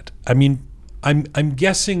do that. I mean, I'm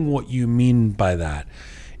guessing what you mean by that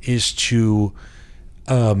is to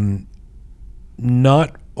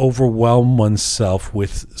not overwhelm oneself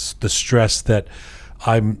with the stress that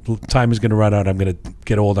time is going to run out. I'm going to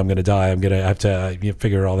get old. I'm going to die. I'm going to have to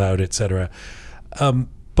figure it all out, etc.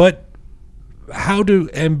 But how do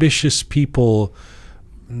ambitious people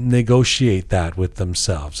negotiate that with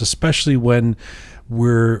themselves, especially when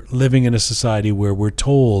we're living in a society where we're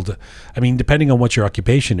told, I mean, depending on what your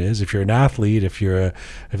occupation is, if you're an athlete, if you're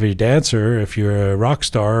a dancer, if you're a rock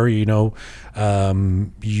star, you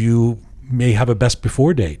may have a best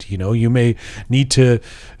before date. You may need to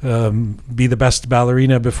be the best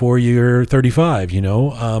ballerina before you're 35,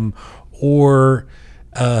 or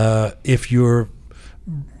if you're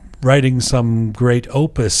writing some great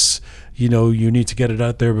opus, you need to get it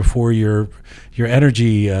out there before your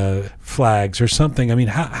energy flags or something. I mean,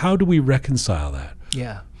 how do we reconcile that?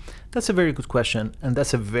 Yeah, that's a very good question, and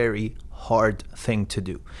that's a very hard thing to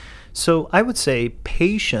do. So I would say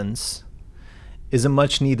patience is a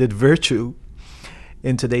much needed virtue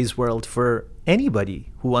in today's world for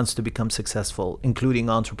anybody who wants to become successful, including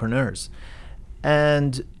entrepreneurs.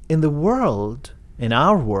 And in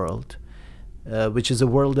our world, which is a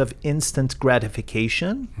world of instant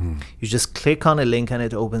gratification, you just click on a link and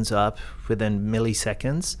it opens up within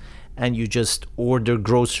milliseconds, and you just order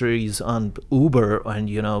groceries on Uber and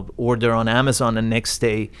order on Amazon, and next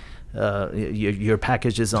day your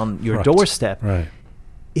package is on your doorstep. Right.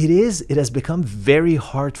 It has become very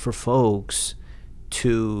hard for folks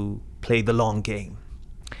to play the long game.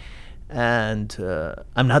 And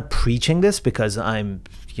I'm not preaching this because I'm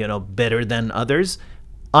better than others.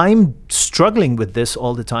 I'm struggling with this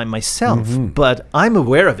all the time myself, but I'm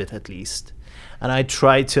aware of it at least. And I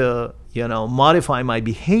try to, modify my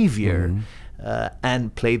behavior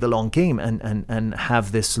and play the long game and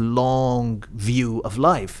have this long view of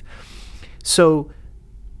life. So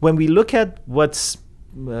when we look at what's,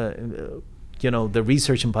 the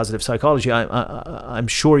research in positive psychology, I'm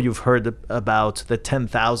sure you've heard about the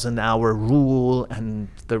 10,000-hour rule and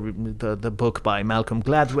the book by Malcolm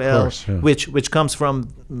Gladwell, course, yeah. which comes from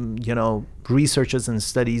researches and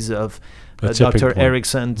studies of Dr.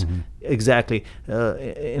 Erickson, exactly,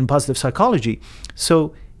 in positive psychology.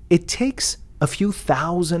 So it takes a few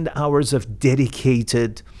thousand hours of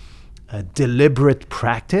dedicated, deliberate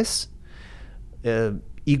practice,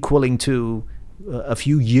 equaling to a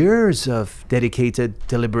few years of dedicated,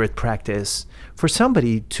 deliberate practice for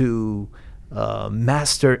somebody to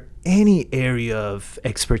master any area of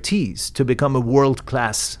expertise, to become a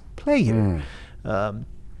world-class player.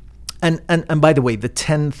 And by the way, the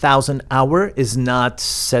 10,000 hour is not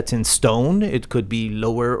set in stone. It could be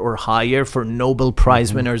lower or higher. For Nobel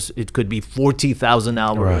Prize winners, it could be 40,000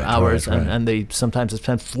 hours, and they sometimes have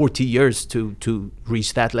spent 40 years to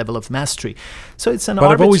reach that level of mastery. So it's an.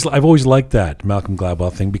 But I've always liked that Malcolm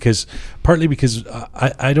Gladwell thing partly because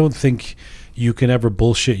I don't think you can ever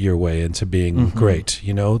bullshit your way into being great.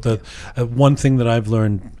 The one thing that I've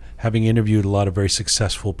learned, having interviewed a lot of very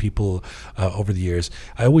successful people over the years,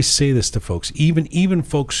 I always say this to folks, even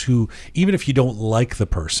folks who, even if you don't like the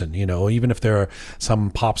person, even if they're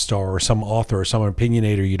some pop star or some author or some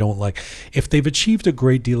opinionator you don't like, if they've achieved a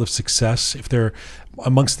great deal of success, if they're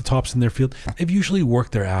amongst the tops in their field, they've usually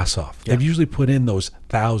worked their ass off. Yeah. They've usually put in those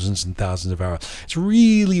thousands and thousands of hours. It's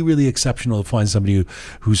really, really exceptional to find somebody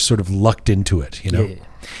who's sort of lucked into it, Yeah.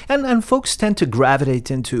 And folks tend to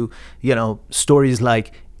gravitate into, stories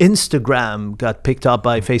like Instagram got picked up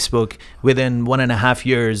by Facebook within 1.5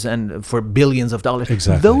 years and for billions of dollars.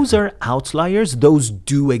 Exactly. Those are outliers. Those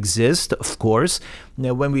do exist, of course.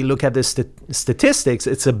 Now, when we look at the statistics,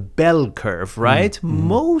 it's a bell curve, right?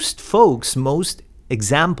 Most folks, most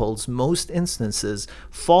examples, most instances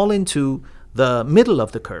fall into the middle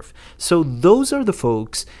of the curve. So those are the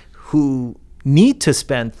folks who need to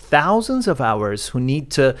spend thousands of hours, who need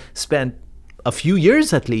to spend a few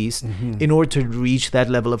years at least in order to reach that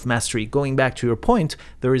level of mastery. Going back to your point,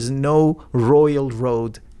 there is no royal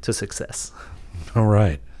road to success. All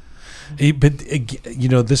right. But,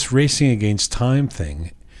 this racing against time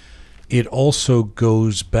thing, it also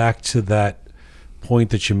goes back to that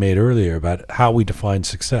point that you made earlier about how we define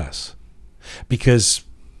success. Because,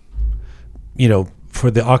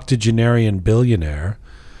 for the octogenarian billionaire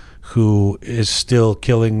who is still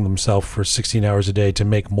killing themselves for 16 hours a day to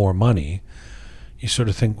make more money, you sort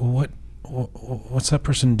of think, well, what's that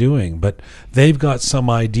person doing? But they've got some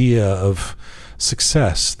idea of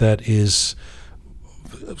success that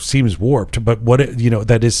seems warped, but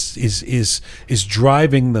that is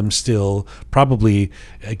driving them still, probably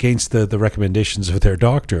against the recommendations of their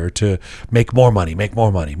doctor, to make more money,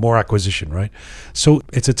 more acquisition, right? So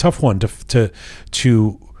it's a tough one to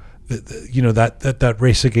that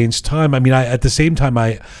race against time. I mean, at the same time,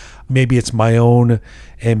 maybe it's my own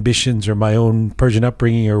ambitions or my own Persian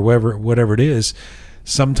upbringing or whatever it is.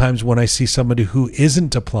 Sometimes when I see somebody who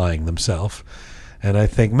isn't applying themselves, and I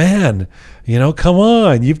think, man, come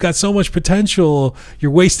on, you've got so much potential.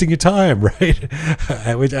 You're wasting your time, right?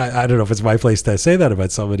 I don't know if it's my place to say that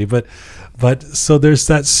about somebody, but so there's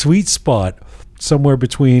that sweet spot somewhere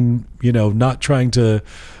between, not trying to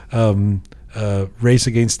race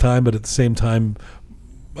against time, but at the same time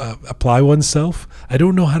apply oneself. I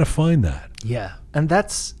don't know how to find that. Yeah, and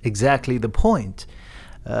that's exactly the point.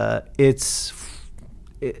 It's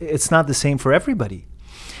not the same for everybody.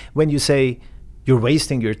 When you say you're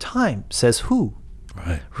wasting your time, says who?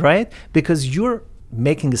 Right? Because you're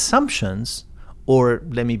making assumptions, or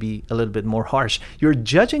let me be a little bit more harsh, you're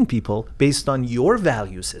judging people based on your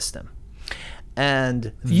value system.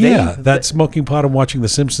 And that smoking pot and watching The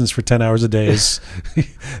Simpsons for 10 hours a day is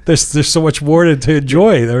there's so much more to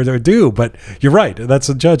enjoy or do, but you're right, that's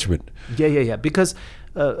a judgment. Yeah, because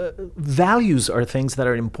values are things that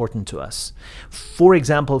are important to us. For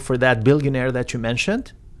example, for that billionaire that you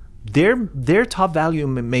mentioned, their top value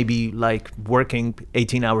may be like working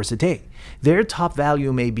 18 hours a day. Their top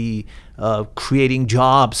value may be creating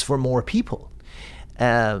jobs for more people.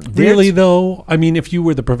 Really, though? I mean, if you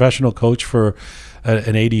were the professional coach for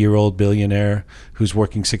an 80-year-old billionaire who's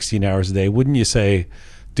working 16 hours a day, wouldn't you say,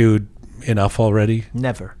 dude, enough already?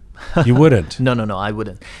 Never. You wouldn't? No, I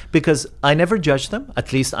wouldn't. Because I never judge them.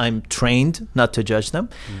 At least I'm trained not to judge them.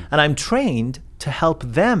 And I'm trained to help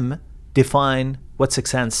them define what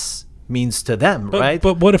success means to them, right?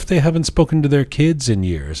 But what if they haven't spoken to their kids in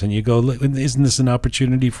years, and you go, isn't this an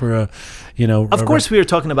opportunity for Of course, we are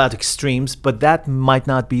talking about extremes, but that might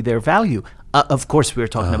not be their value. Of course, we are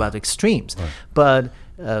talking about extremes, right. But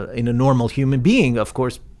in a normal human being, of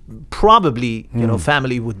course, probably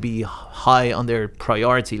family would be high on their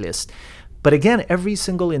priority list. But again, every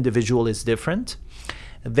single individual is different.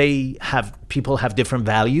 People have different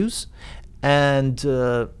values,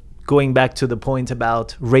 and going back to the point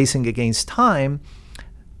about racing against time,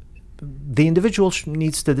 the individual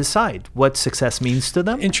needs to decide what success means to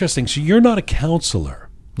them. Interesting. So you're not a counselor.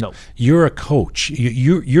 No. You're a coach.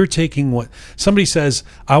 You're taking what somebody says,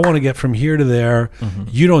 I want to get from here to there. Mm-hmm.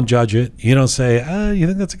 You don't judge it. You don't say, you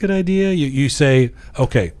think that's a good idea? You say,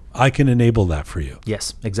 okay, I can enable that for you.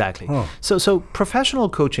 Yes, exactly. Oh. So professional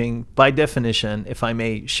coaching, by definition, if I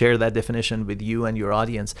may share that definition with you and your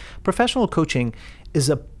audience, professional coaching is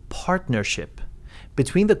a partnership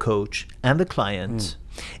between the coach and the client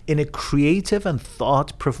in a creative and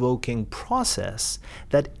thought-provoking process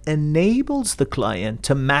that enables the client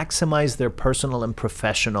to maximize their personal and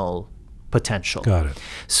professional potential. Got it.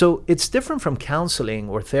 So it's different from counseling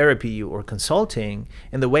or therapy or consulting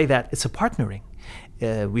in the way that it's a partnering.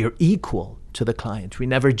 We are equal to the client. We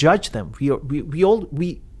never judge them.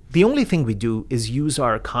 The only thing we do is use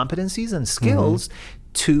our competencies and skills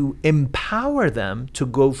to empower them to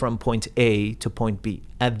go from point A to point B.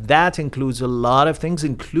 And that includes a lot of things,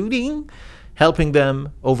 including helping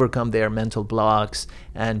them overcome their mental blocks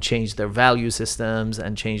and change their value systems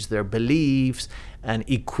and change their beliefs and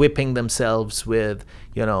equipping themselves with,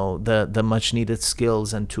 the much needed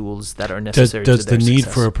skills and tools that are necessary Does to their the need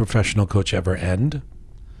success. for a professional coach ever end?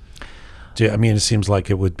 It seems like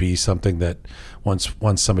it would be something that once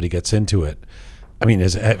somebody gets into it,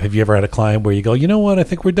 have you ever had a client where you go, you know what, I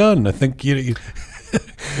think we're done. I think you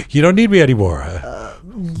don't need me anymore.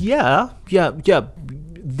 Yeah.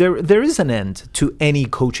 There is an end to any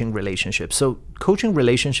coaching relationship. So coaching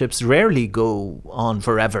relationships rarely go on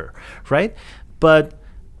forever, right? But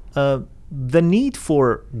the need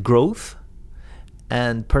for growth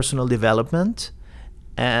and personal development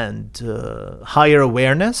and higher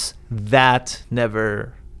awareness, that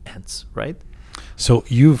never ends, right? So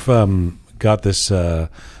you've got this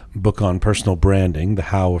book on personal branding, The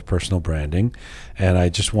How of Personal Branding, and I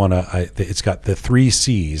just want to, it's got the 3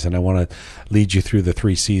 C's, and I want to lead you through the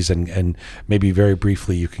 3 C's, and maybe very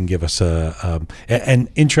briefly you can give us and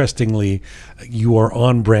interestingly, you are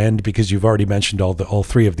on brand because you've already mentioned all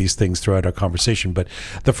 3 of these things throughout our conversation, but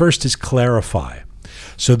the first is clarify.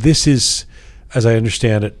 So this is, as I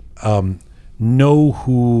understand it, know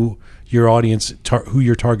who your audience, who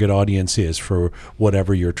your target audience is for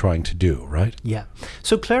whatever you're trying to do, right? Yeah.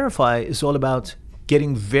 So Clarify is all about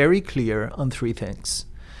getting very clear on three things.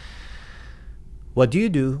 What do you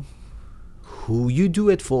do, who you do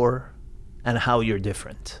it for, and how you're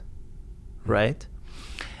different, right?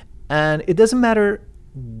 And it doesn't matter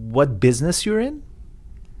what business you're in,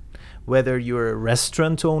 whether you're a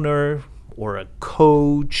restaurant owner or a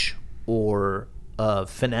coach or a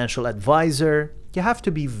financial advisor, you have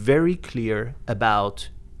to be very clear about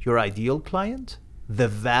your ideal client, the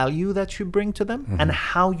value that you bring to them, and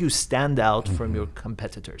how you stand out from your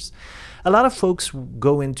competitors. A lot of folks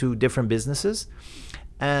go into different businesses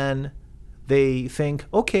and they think,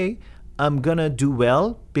 okay, I'm going to do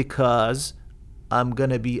well because I'm going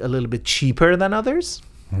to be a little bit cheaper than others.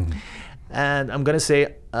 And I'm going to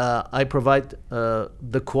say I provide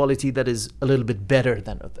the quality that is a little bit better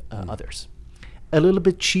than others. A little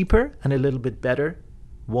bit cheaper and a little bit better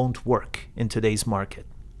won't work in today's market.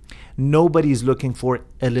 Nobody's looking for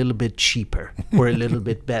a little bit cheaper or a little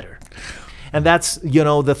bit better. And that's,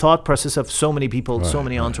 the thought process of so many people, so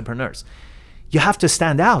many entrepreneurs. You have to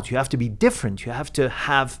stand out. You have to be different. You have to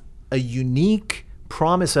have a unique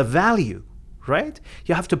promise of value, right?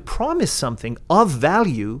 You have to promise something of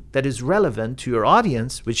value that is relevant to your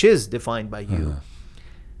audience, which is defined by you,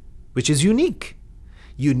 which is unique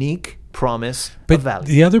promise of value.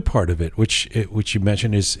 The other part of it, which you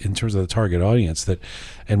mentioned, is in terms of the target audience,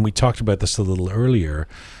 and we talked about this a little earlier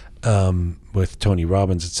with Tony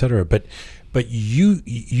Robbins, etc. But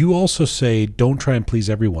you also say don't try and please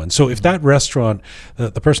everyone. So if that restaurant,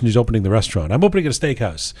 the person who's opening the restaurant, I'm opening a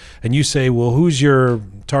steakhouse, and you say, well, who's your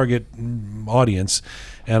target audience?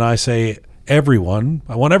 And I say, everyone.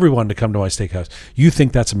 I want everyone to come to my steakhouse. You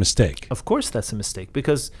think that's a mistake? Of course that's a mistake,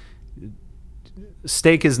 because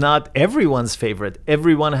steak is not everyone's favorite.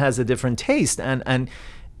 Everyone has a different taste. And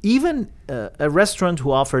even a restaurant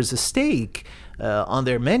who offers a steak on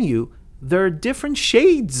their menu, there are different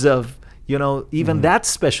shades of even that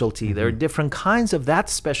specialty. There are different kinds of that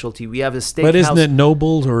specialty. We have a steakhouse. But isn't it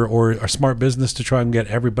noble or a smart business to try and get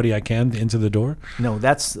everybody I can into the door? No,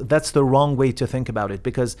 that's the wrong way to think about it.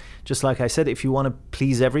 Because just like I said, if you want to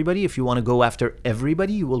please everybody, if you want to go after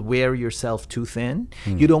everybody, you will wear yourself too thin.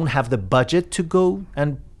 You don't have the budget to go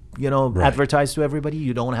and advertise to everybody.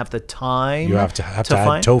 You don't have the time. You have to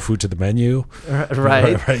add tofu to the menu.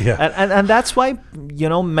 Right. Right, yeah. And that's why,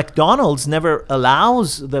 McDonald's never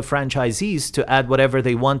allows the franchisees to add whatever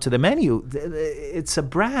they want to the menu. It's a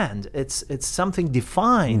brand. It's something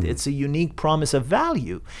defined. It's a unique promise of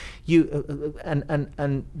value.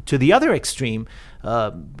 And to the other extreme,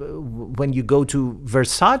 when you go to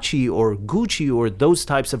Versace or Gucci or those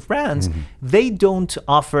types of brands, they don't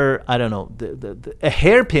offer, I don't know, a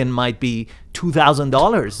hairpin might be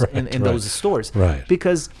 $2,000 in those stores. Right.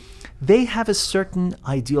 Because they have a certain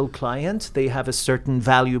ideal client, they have a certain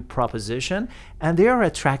value proposition, and they are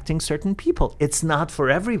attracting certain people. It's not for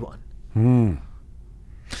everyone.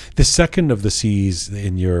 The second of the C's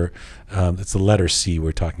in your, it's the letter C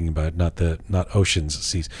we're talking about, not oceans,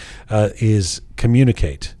 C's, is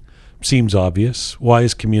communicate. Seems obvious. Why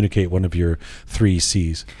is communicate one of your 3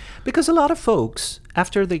 C's? Because a lot of folks,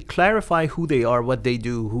 after they clarify who they are, what they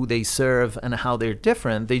do, who they serve, and how they're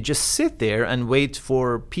different, they just sit there and wait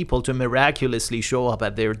for people to miraculously show up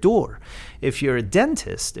at their door. If you're a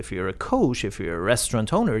dentist, if you're a coach, if you're a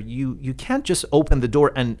restaurant owner, you can't just open the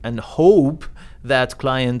door and hope that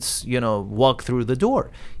clients, walk through the door.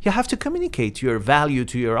 You have to communicate your value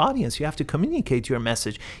to your audience. You have to communicate your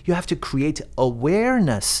message. You have to create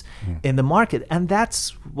awareness in the market. And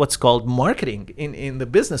that's what's called marketing in the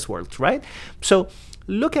business world, right? So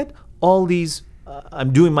look at all these,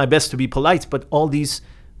 I'm doing my best to be polite, but all these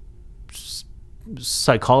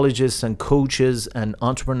psychologists and coaches and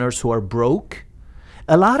entrepreneurs who are broke,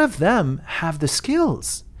 a lot of them have the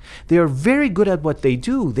skills. They are very good at what they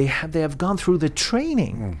do. They have gone through the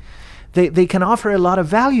training. They can offer a lot of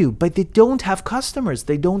value, but they don't have customers.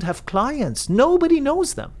 They don't have clients. Nobody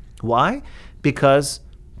knows them. Why? Because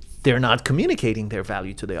they're not communicating their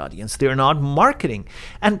value to the audience. They're not marketing.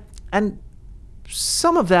 And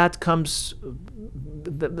some of that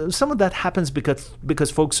happens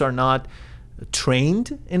because folks are not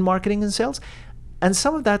trained in marketing and sales. And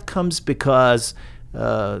some of that comes because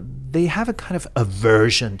they have a kind of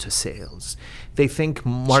aversion to sales. They think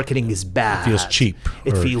marketing is bad. It feels cheap.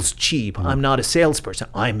 It feels cheap. I'm not a salesperson.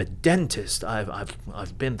 I'm a dentist.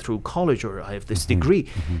 I've been through college, or I have this degree.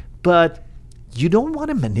 But you don't want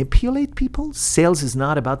to manipulate people. Sales is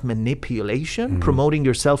not about manipulation. Promoting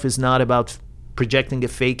yourself is not about projecting a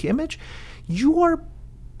fake image. You are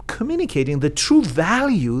communicating the true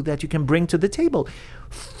value that you can bring to the table.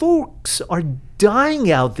 Folks are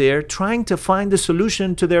dying out there trying to find the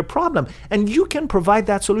solution to their problem, and you can provide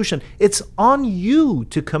that solution. It's on you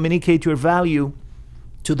to communicate your value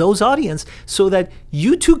to those audience so that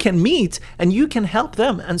you two can meet and you can help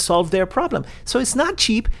them and solve their problem. So it's not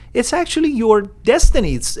cheap. It's actually your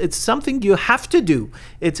destiny. It's something you have to do.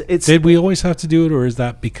 It's Did we always have to do it, or is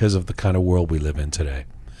that because of the kind of world we live in today?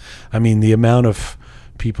 I mean, the amount of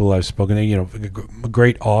people I've spoken to, a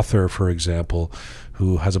great author, for example,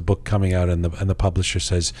 who has a book coming out, and the publisher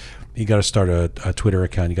says, you got to start a Twitter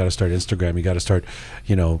account, you got to start Instagram, you got to start,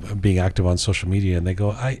 being active on social media. And they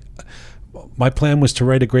go, my plan was to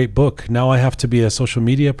write a great book. Now I have to be a social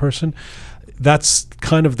media person. That's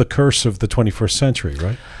kind of the curse of the 21st century,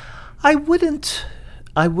 right? I wouldn't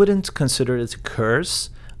consider it a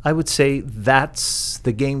curse. I would say that's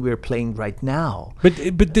the game we're playing right now. But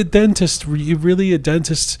the dentist, really a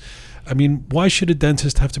dentist? I mean, why should a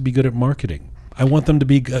dentist have to be good at marketing? I want them to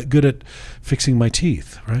be good at fixing my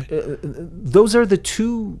teeth, right? Those are the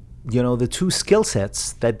two skill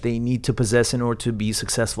sets that they need to possess in order to be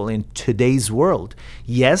successful in today's world.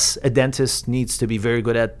 Yes, a dentist needs to be very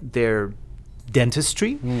good at their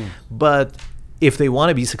dentistry, but if they want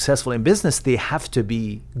to be successful in business, they have to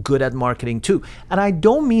be good at marketing too. And I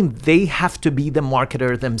don't mean they have to be the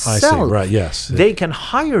marketer themselves. I see, right, yes. They can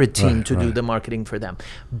hire a team to do the marketing for them.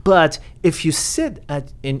 But if you sit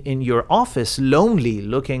in your office lonely,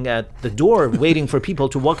 looking at the door, waiting for people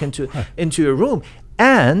to walk into your room,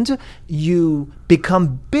 and you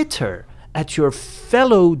become bitter at your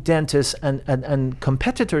fellow dentists and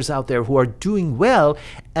competitors out there who are doing well,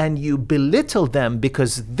 and you belittle them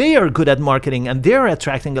because they are good at marketing and they're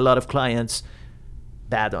attracting a lot of clients,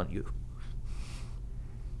 bad on you.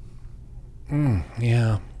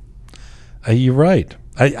 Yeah. You're right.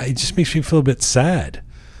 It just makes me feel a bit sad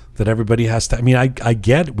that everybody has to. I mean, I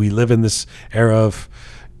get we live in this era of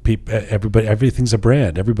everything's a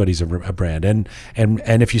brand. Everybody's a brand, and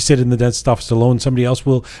if you sit in the dentist office alone, somebody else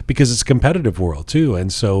will, because it's a competitive world too.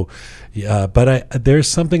 And so, but there's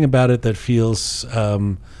something about it that feels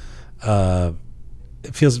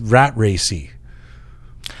rat racy.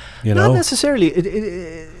 Not necessarily.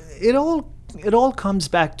 It all comes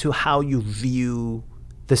back to how you view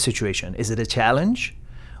the situation. Is it a challenge,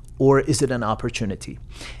 or is it an opportunity?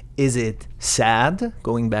 Is it sad?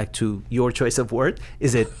 Going back to your choice of word,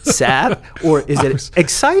 is it sad or is it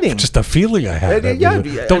exciting? Just a feeling I had.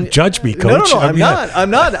 Don't judge me, Coach. No, I'm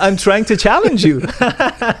not. I'm trying to challenge you.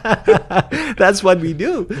 That's what we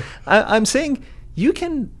do. I'm saying you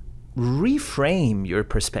can reframe your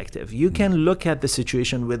perspective. You can look at the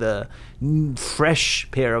situation with a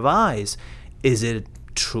fresh pair of eyes. Is it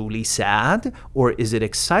truly sad or is it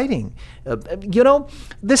exciting?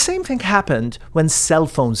 The same thing happened when cell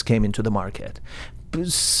phones came into the market.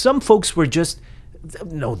 Some folks were just,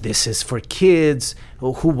 no, this is for kids.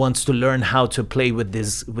 Who wants to learn how to play with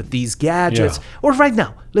these gadgets? Yeah. Or right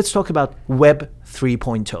now, let's talk about Web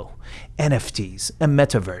 3.0, NFTs, and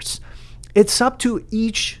Metaverse. It's up to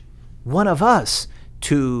each one of us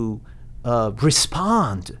to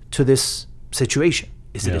respond to this situation.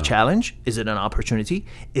 Is it a challenge? Is it an opportunity?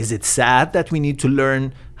 Is it sad that we need to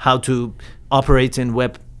learn how to operate in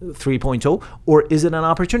Web 3.0? Or is it an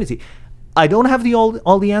opportunity? I don't have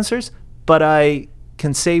all the answers, but I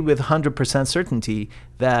can say with 100% certainty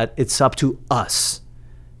that it's up to us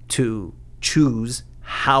to choose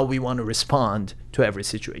how we want to respond to every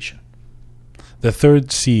situation. The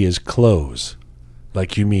third C is close.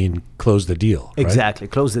 Like you mean close the deal, right? Exactly,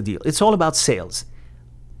 close the deal. It's all about sales.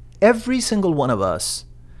 Every single one of us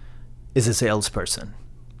is a salesperson.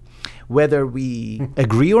 Whether we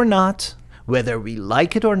agree or not, whether we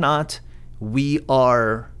like it or not, we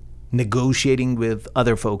are negotiating with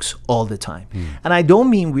other folks all the time. And I don't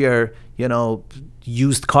mean we are,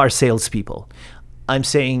 used car salespeople. I'm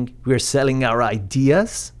saying we're selling our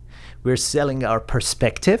ideas, we're selling our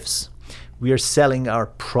perspectives, we're selling our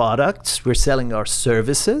products, we're selling our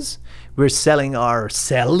services, we're selling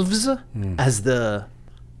ourselves as the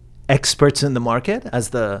experts in the market,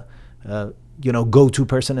 as the go-to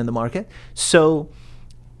person in the market. So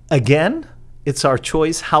again, it's our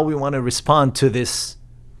choice how we want to respond to this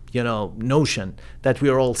notion that we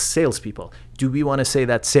are all salespeople. Do we want to say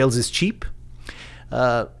that sales is cheap?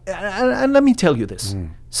 And let me tell you this.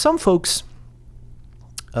 Some folks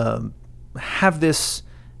have this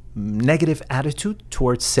negative attitude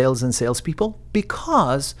towards sales and salespeople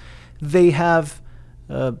because they have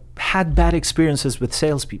had bad experiences with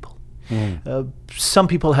salespeople. Some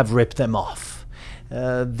people have ripped them off.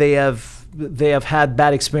 They have they have had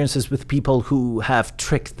bad experiences with people who have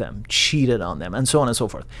tricked them, cheated on them, and so on and so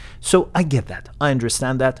forth. So I get that. I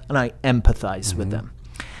understand that, and I empathize with them.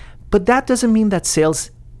 But that doesn't mean that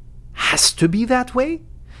sales has to be that way.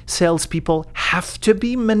 Salespeople have to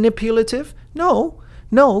be manipulative. No,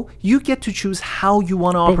 you get to choose how you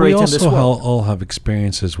want to operate in this But we world. also all have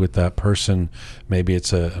experiences with that person. Maybe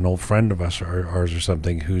it's an old friend of us or ours or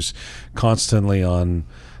something who's constantly on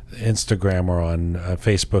Instagram or on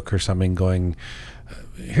Facebook or something going,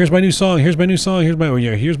 here's my new song, here's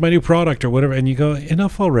my new product or whatever. And you go,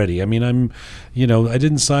 enough already. I mean, I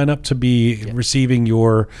didn't sign up to be receiving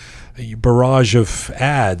your barrage of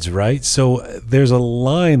ads, right? So there's a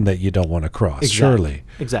line that you don't want to cross, surely.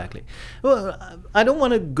 Exactly. Well, I don't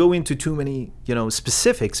want to go into too many,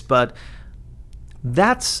 specifics, but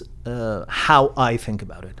that's how I think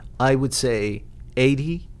about it. I would say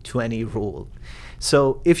 80-20 rule.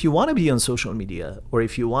 So if you want to be on social media, or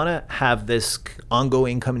if you want to have this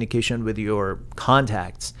ongoing communication with your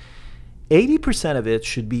contacts, 80% of it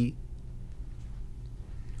should be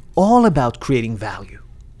all about creating value.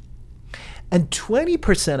 And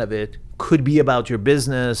 20% of it could be about your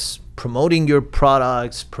business, promoting your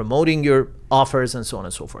products, promoting your offers, and so on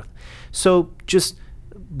and so forth. So just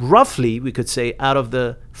roughly, we could say out of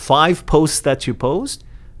the 5 posts that you post,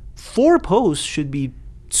 4 posts should be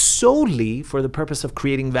solely for the purpose of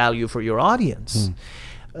creating value for your audience.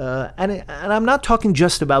 And I'm not talking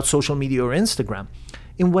just about social media or Instagram.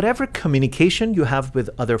 In whatever communication you have with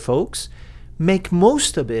other folks, make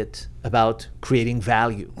most of it about creating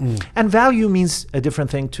value. And value means a different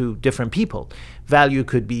thing to different people. Value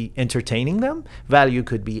could be entertaining them. Value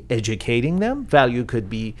could be educating them. Value could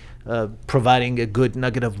be providing a good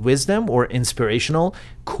nugget of wisdom or inspirational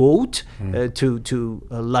quote to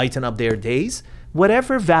lighten up their days.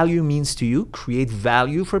 Whatever value means to you, create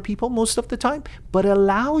value for people most of the time, but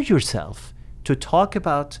allow yourself to talk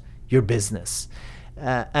about your business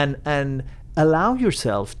and allow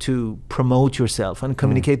yourself to promote yourself and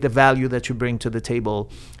communicate the value that you bring to the table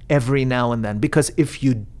every now and then. Because if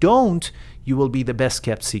you don't, you will be the best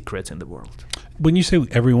kept secret in the world. When you say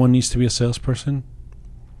everyone needs to be a salesperson,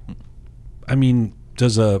 I mean,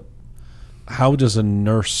 how does a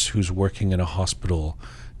nurse who's working in a hospital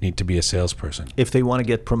need to be a salesperson? If they want to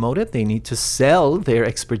get promoted, they need to sell their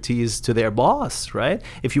expertise to their boss, right?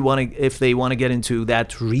 If they want to get into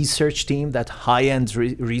that research team, that high-end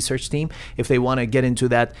research team, if they want to get into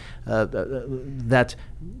that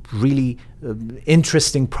really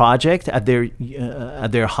interesting project at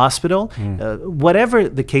their hospital, whatever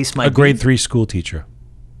the case might be. A grade 3 school teacher.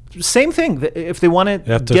 Same thing. If they want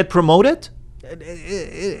to get promoted,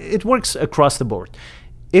 it works across the board.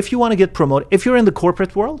 If you want to get promoted, if you're in the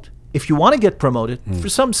corporate world, if you want to get promoted, for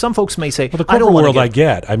some folks may say, well, the I don't corporate want world to I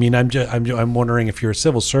get. I mean, I'm wondering if you're a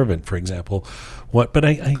civil servant, for example, what? But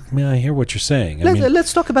I hear what you're saying.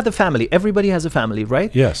 Let's talk about the family. Everybody has a family,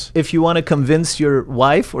 right? Yes. If you want to convince your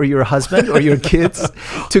wife or your husband or your kids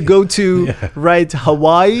to go to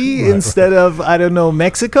Hawaii instead of, I don't know,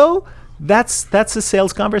 Mexico, that's a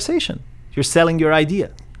sales conversation. You're selling your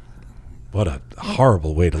idea. What a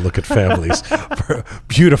horrible way to look at families.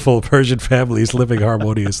 Beautiful Persian families living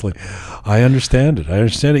harmoniously. I understand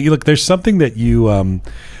it. Look, there's something that you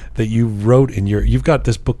wrote in you've got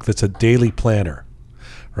this book that's a daily planner,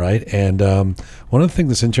 right? And one of the things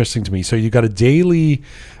that's interesting to me, so you got a daily,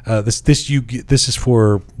 this is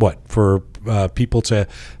for what? For people to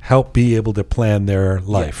help be able to plan their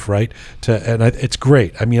life, right? It's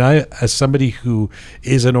great. I mean, as somebody who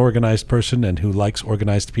is an organized person and who likes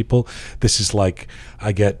organized people, this is like,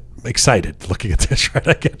 I get excited looking at this,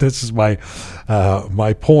 right? This is my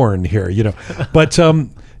porn here, But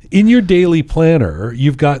in your daily planner,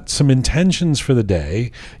 you've got some intentions for the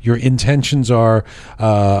day. Your intentions are,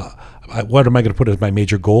 what am I going to put as my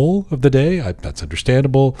major goal of the day? That's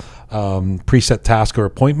understandable. Preset task or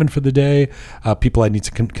appointment for the day. People I need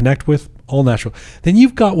to connect with. All natural. Then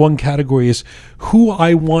you've got one category is who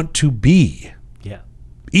I want to be. Yeah.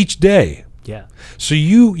 Each day. Yeah. So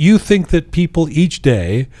you think that people each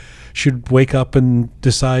day should wake up and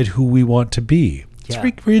decide who we want to be. It's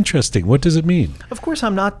very interesting. What does it mean? Of course,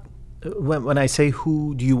 I'm not. When I say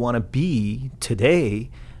who do you want to be today,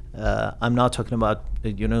 I'm not talking about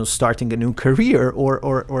starting a new career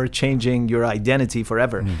or changing your identity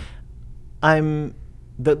forever.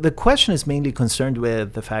 The question is mainly concerned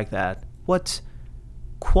with the fact that what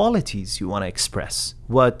qualities you want to express,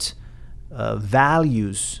 what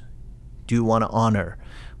values do you want to honor,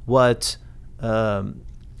 what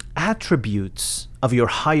attributes of your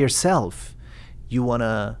higher self you want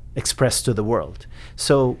to express to the world.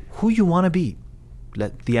 So who you want to be,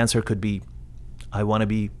 the answer could be, I want to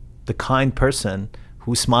be the kind person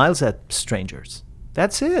who smiles at strangers.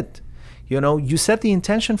 That's it. You set the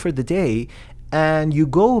intention for the day and you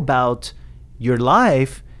go about your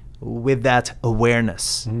life with that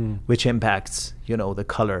awareness, which impacts, the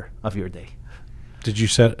color of your day. Did you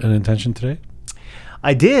set an intention today?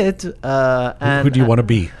 I did. Who do you want to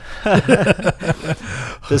be?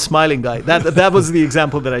 The smiling guy. That was the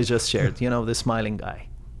example that I just shared, the smiling guy.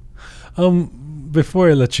 Before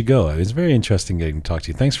I let you go, it was very interesting getting to talk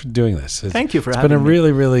to you. Thanks for doing this. Thank you for having me. me. It's been a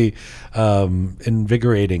really, really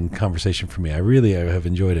invigorating conversation for me. I have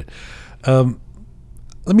enjoyed it.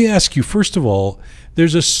 Let me ask you, first of all,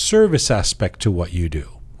 there's a service aspect to what you do,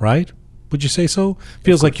 right? Would you say so?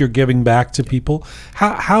 Feels like you're giving back to people.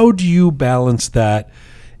 How do you balance that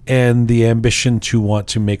and the ambition to want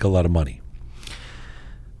to make a lot of money?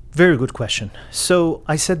 Very good question. So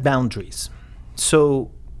I set boundaries.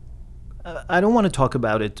 So I don't want to talk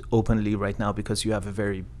about it openly right now because you have a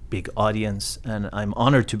very big audience and I'm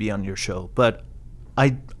honored to be on your show. But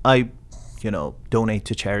I donate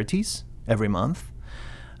to charities every month,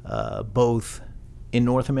 both in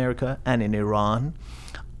North America and in Iran.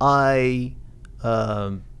 I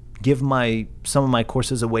give some of my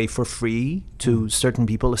courses away for free to certain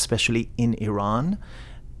people, especially in Iran.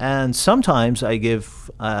 And sometimes I give,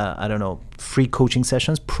 free coaching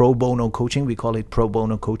sessions, pro bono coaching, we call it pro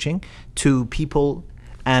bono coaching, to people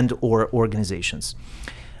and or organizations.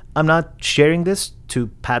 I'm not sharing this to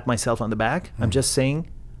pat myself on the back. I'm just saying,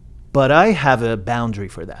 but I have a boundary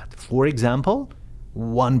for that. For example,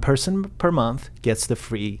 one person per month gets the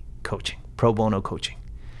free coaching, pro bono coaching.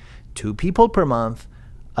 2 people per month,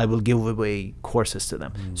 I will give away courses to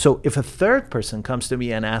them. So if a third person comes to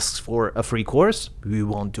me and asks for a free course, we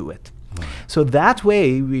won't do it. So that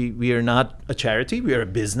way, we are not a charity, we are a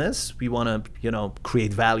business. We want to,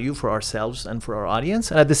 create value for ourselves and for our audience.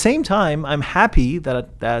 And at the same time, I'm happy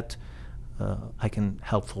that I can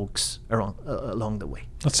help folks along the way.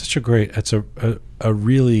 That's such that's a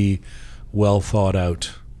really well thought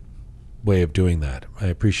out way of doing that. I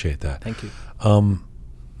appreciate that. Thank you.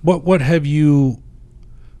 What have you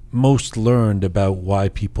most learned about why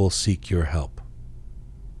people seek your help?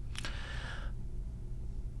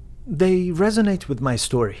 They resonate with my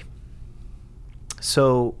story.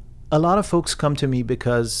 So a lot of folks come to me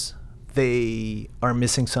because they are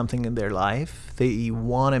missing something in their life. They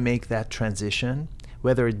want to make that transition,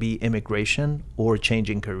 whether it be immigration or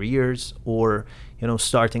changing careers or,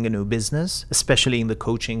 starting a new business, especially in the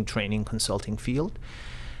coaching, training, consulting field.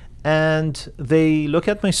 And they look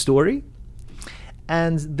at my story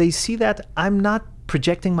and they see that I'm not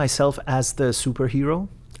projecting myself as the superhero.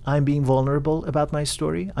 I'm being vulnerable about my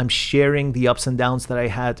story. I'm sharing the ups and downs that I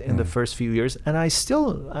had in the first few years. And I'm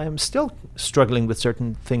still struggling with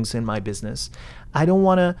certain things in my business. I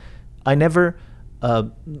never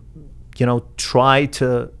try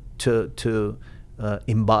to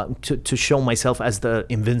show myself as the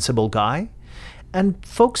invincible guy. And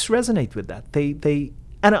folks resonate with that.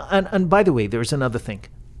 And by the way, there's another thing.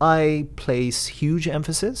 I place huge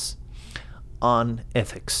emphasis on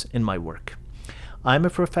ethics in my work. I'm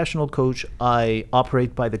a professional coach. I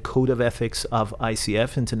operate by the Code of Ethics of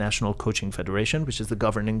ICF, International Coaching Federation, which is the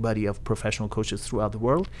governing body of professional coaches throughout the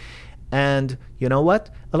world. And you know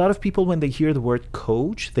what? A lot of people, when they hear the word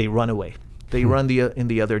coach, they run away. They run in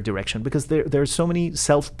the other direction because there are so many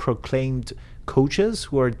self-proclaimed coaches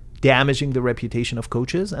who are damaging the reputation of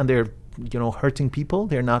coaches, and they're hurting people.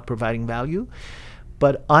 They're not providing value.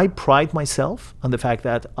 But I pride myself on the fact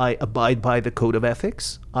that I abide by the Code of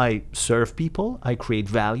Ethics. I serve people. I create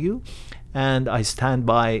value, and I stand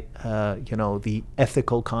by the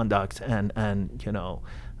ethical conduct and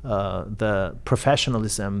the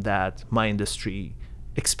professionalism that my industry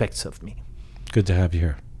expects of me. Good to have you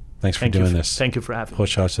here. Thanks for doing this. Thank you for having me.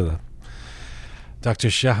 Dr.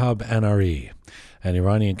 Shahab Anari, an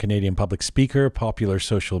Iranian-Canadian public speaker, popular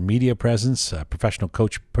social media presence, a professional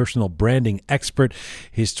coach, personal branding expert.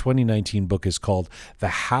 His 2019 book is called The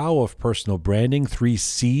How of Personal Branding, 3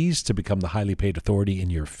 C's to Become the Highly Paid Authority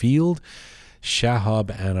in Your Field.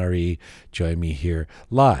 Shahab Anari joined me here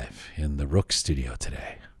live in the Rook studio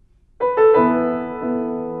today.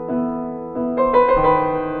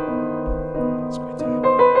 It's great to have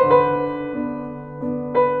you.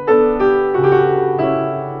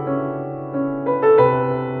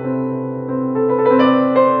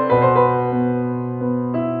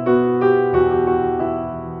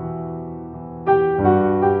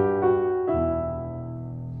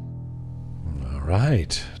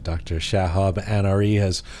 Dr. Shahab Anari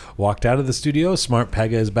has walked out of the studio. Smart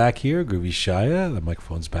Pega is back here. Groovy Shaya, the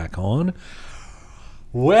microphone's back on.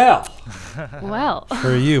 Well, Well,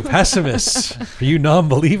 for you pessimists, for you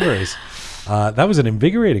non-believers, that was an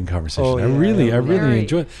invigorating conversation. Oh, I yeah, really Very.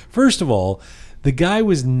 enjoyed. First of all, the guy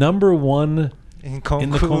was number one. in the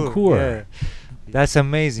concours. Yeah. That's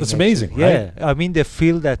amazing. That's actually. amazing, Yeah, right? I mean the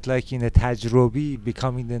feel that like in a tajrobi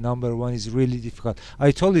becoming the number one is really difficult.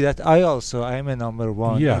 I told you that I am a number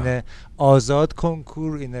one Yeah. in a Azad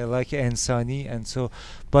concours in a like Ensani, and so,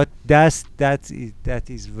 but that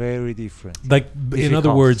is very different. Like in other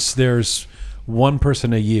Difficult. words, there's one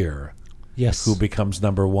person a year Yes. who becomes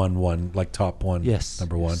number one, like top one, Yes.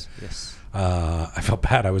 number one. Yes. I felt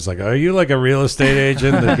bad. I was like, "Are you like a real estate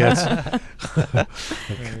agent that gets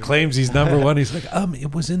claims he's number one?" He's like,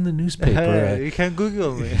 "It was in the newspaper." You can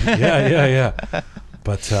Google me. yeah.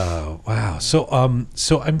 But wow. So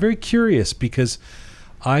I'm very curious because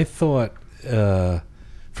I thought,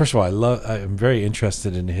 first of all, I'm very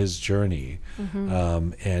interested in his journey,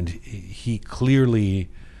 and he clearly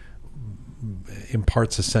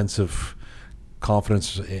imparts a sense of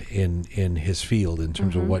confidence in his field in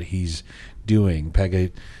terms of what he's doing.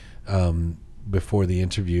 Peggy, before the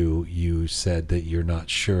interview, you said that you're not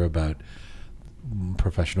sure about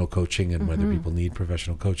professional coaching and whether people need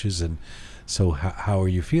professional coaches, and so how are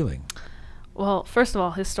you feeling? well, first of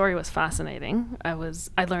all, his story was fascinating. I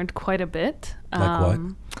learned quite a bit. Like what?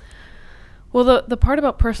 Well, the part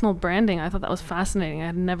about personal branding, I thought that was fascinating. I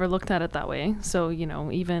had never looked at it that way. So,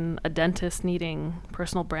 even a dentist needing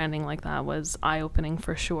personal branding like that was eye-opening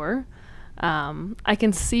for sure. I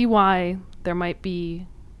can see why there might be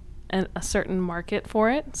a certain market for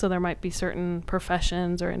it. So there might be certain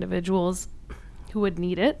professions or individuals who would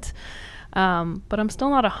need it. But I'm still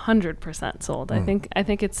not 100% sold. I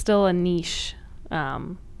think it's still a niche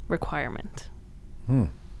requirement.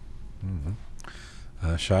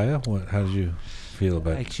 Shaya, how did you feel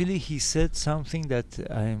about it? Actually, he said something that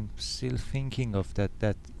I'm still thinking of.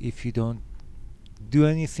 That if you don't do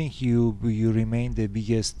anything, you remain the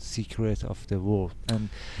biggest secret of the world. And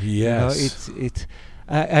Yes.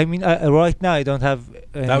 I mean, right now I don't have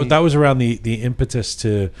any, That was around the impetus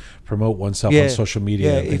to promote oneself on social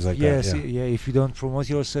media and things like that. Yeah. If you don't promote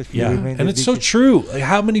yourself, you Yeah, remain and the it's so biggest- true. Like,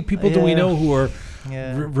 how many people do we Yeah. know who are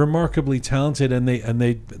Yeah. remarkably talented and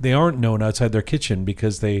they aren't known outside their kitchen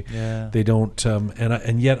because they don't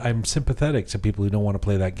and yet I'm sympathetic to people who don't want to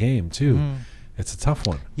play that game too. It's a tough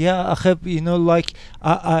one. Yeah, like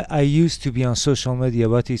I used to be on social media,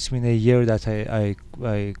 but it's been a year that I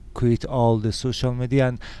quit all the social media,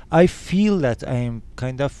 and I feel that I am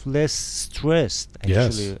kind of less stressed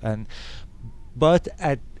actually. Yes. But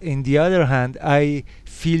in the other hand, I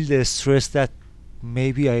feel the stress that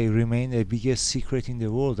maybe I remain the biggest secret in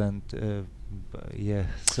the world, and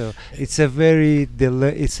so it's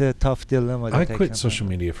a tough dilemma. I That quit can social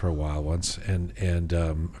handle. media for a while once and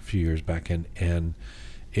a few years back and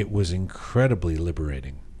it was incredibly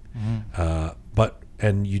liberating.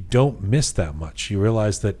 And you don't miss that much. You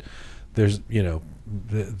realize that there's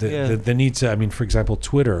the need to, I mean, for example,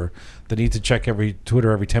 Twitter, the need to check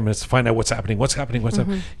Twitter every 10 minutes to find out what's happening.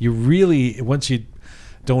 You really, once you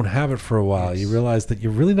don't have it for a while, you realize that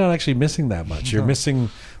you're really not actually missing that much. You're missing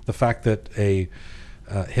the fact that a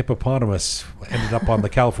hippopotamus ended up on the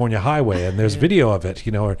California highway and there's video of it,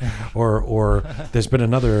 or there's been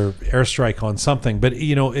another airstrike on something, but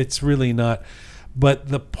it's really not. But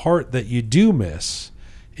the part that you do miss,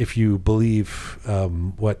 if you believe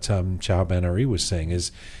what Shahab Ben-Ari was saying,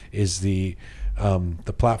 is the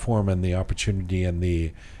platform and the opportunity and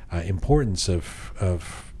the importance of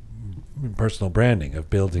personal branding, of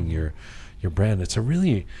building your brand. It's a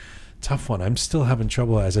really tough one. I'm still having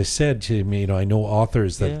trouble. As I said to me, I know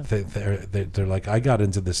authors that they're like, I got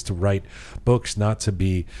into this to write books, not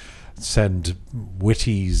to send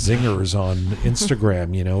witty zingers on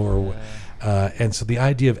Instagram, and so the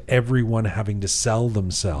idea of everyone having to sell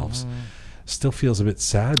themselves still feels a bit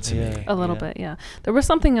sad to me. A little bit, yeah. There was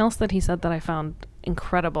something else that he said that I found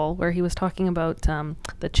incredible, where he was talking about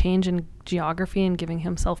the change in geography and giving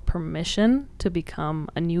himself permission to become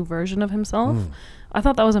a new version of himself. I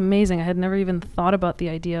thought that was amazing. I had never even thought about the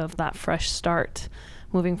idea of that fresh start,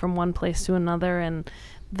 moving from one place to another, and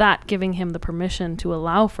that giving him the permission to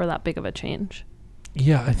allow for that big of a change.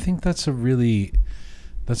 Yeah, I think that's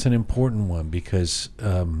an important one, because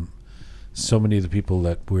so many of the people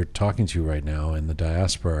that we're talking to right now in the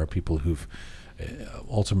diaspora are people who've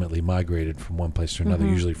ultimately migrated from one place to another,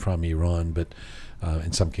 usually from Iran, but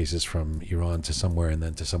in some cases from Iran to somewhere and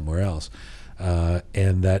then to somewhere else.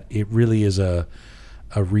 And that it really is a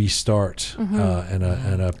restart and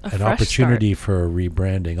an opportunity for a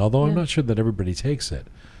rebranding, although I'm not sure that everybody takes it.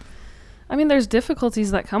 I mean, there's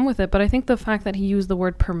difficulties that come with it, but I think the fact that he used the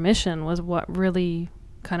word permission was what really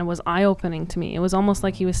kind of was eye-opening to me. It was almost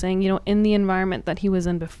like he was saying, in the environment that he was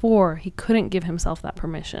in before, he couldn't give himself that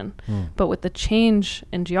permission. But with the change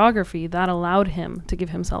in geography, that allowed him to give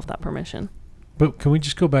himself that permission. But can we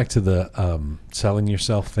just go back to the selling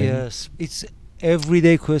yourself thing? Yes, it's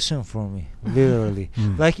everyday question for me, literally.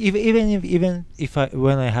 Like even if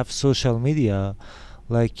when I have social media,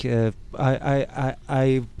 like I'm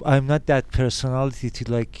not that personality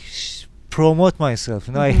to like promote myself.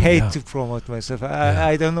 I hate to promote myself.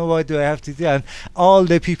 I don't know what do I have to do, and all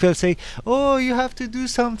the people say, "Oh, you have to do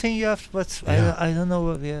something. You have," but I don't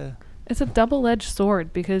know. It's a double-edged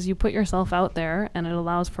sword because you put yourself out there and it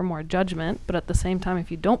allows for more judgment, but at the same time,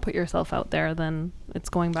 if you don't put yourself out there, then it's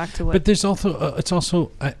going back to what. But there's also it's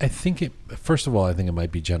also I think it, first of all, I think it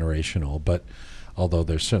might be generational, but although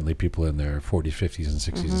there's certainly people in their 40s, 50s, and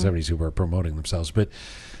 60s and 70s who are promoting themselves, but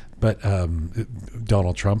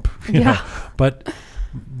Donald Trump, you know, but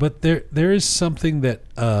there is something that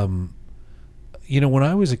when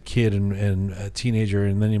I was a kid and a teenager,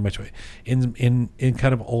 and then in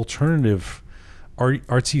kind of alternative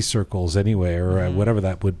artsy circles anyway, or whatever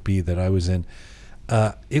that would be that I was in,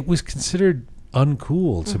 it was considered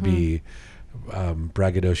uncool to be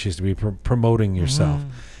braggadocious, to be promoting yourself,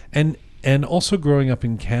 and also growing up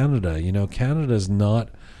in Canada. Canada is not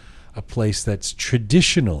a place that's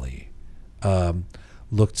traditionally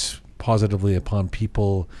looked positively upon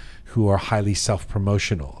people who are highly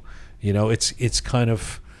self-promotional. It's kind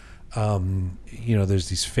of, there's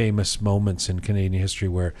these famous moments in Canadian history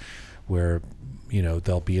where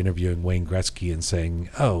they'll be interviewing Wayne Gretzky and saying,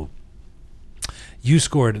 "Oh, you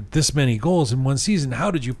scored this many goals in one season.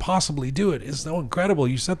 How did you possibly do it? It's so incredible.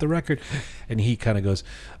 You set the record." And he kind of goes,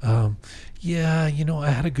 I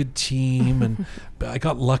had a good team and I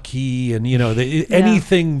got lucky and,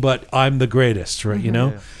 anything but I'm the greatest, right?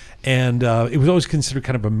 And it was always considered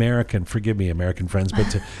kind of American, forgive me, American friends,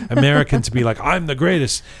 but American to be like, I'm the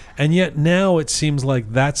greatest. And yet now it seems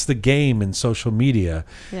like that's the game in social media.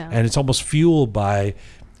 Yeah. And it's almost fueled by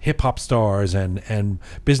hip hop stars and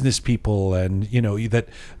business people, and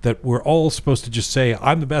that we're all supposed to just say,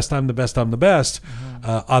 I'm the best, I'm the best, I'm the best.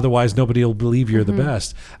 Otherwise nobody will believe you're the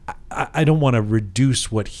best. I don't want to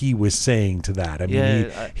reduce what he was saying to that. I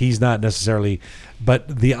mean, he's not necessarily, but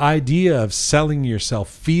the idea of selling yourself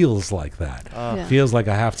feels like that. Feels like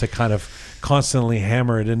I have to kind of constantly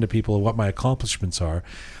hammer it into people what my accomplishments are.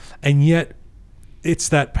 And yet it's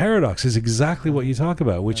that paradox is exactly what you talk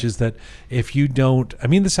about, which is that if you don't, I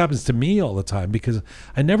mean, this happens to me all the time because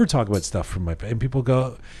I never talk about stuff from and people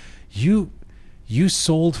go, you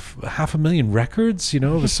sold 500,000 records,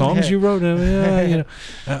 the songs you wrote, and then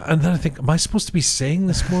I think, am I supposed to be saying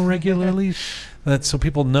this more regularly? That so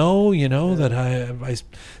people know, that I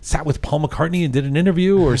sat with Paul McCartney and did an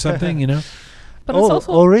interview or something, But it's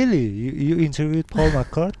also really? You interviewed Paul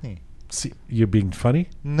McCartney? See, you're being funny?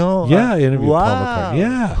 No. Yeah, I interviewed Paul McCartney.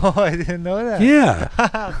 Yeah. Oh, I didn't know that. Yeah.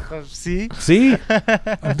 See?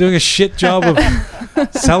 I'm doing a shit job of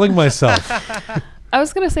selling myself. I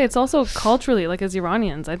was going to say, it's also culturally, like as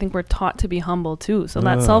Iranians, I think we're taught to be humble too. So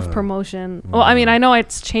that self-promotion, well, I mean, I know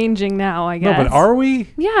it's changing now, I guess. No, but are we?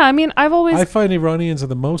 Yeah, I mean, I find Iranians are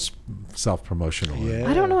the most self-promotional. Yeah.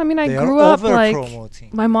 I don't know. I mean, I grew up like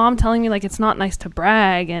my mom telling me like it's not nice to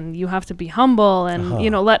brag and you have to be humble and,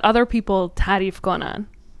 let other people tarif konan.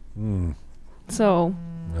 So...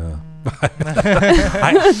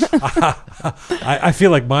 I feel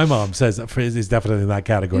like my mom says that is definitely in that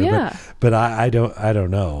category, but I don't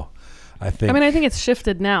know. I think it's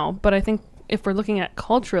shifted now, but I think if we're looking at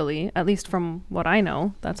culturally, at least from what I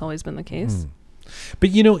know, that's always been the case. But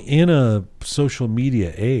in a social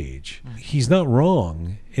media age, he's not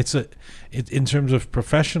wrong. In terms of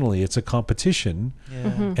professionally, it's a competition,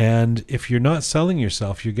 and if you're not selling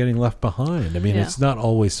yourself, you're getting left behind. I mean, it's not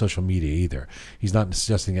always social media either. He's not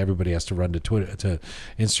suggesting everybody has to run to Twitter, to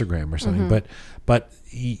Instagram or something. But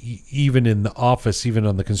even in the office, even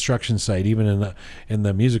on the construction site, even in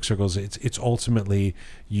the music circles, it's ultimately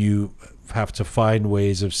you have to find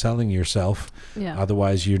ways of selling yourself.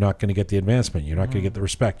 Otherwise, you're not going to get the advancement. You're not going to get the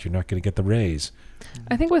respect. You're not going to get the raise.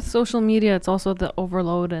 I think with social media, it's also the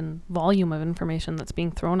overload and volume of information that's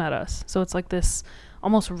being thrown at us. So it's like this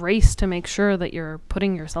almost race to make sure that you're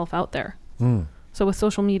putting yourself out there. So with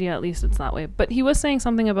social media, at least it's that way. But he was saying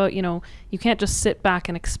something about, you can't just sit back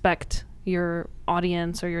and expect your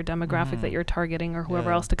audience or your demographic that you're targeting or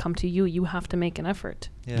whoever else to come to you. You have to make an effort.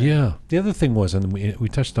 Yeah. The other thing was, and we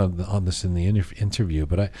touched on this in the interview,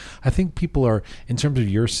 but I think people are, in terms of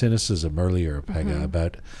your cynicism earlier, Pegah,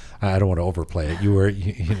 about, I don't want to overplay it.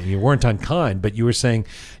 You weren't unkind, but you were saying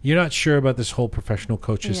you're not sure about this whole professional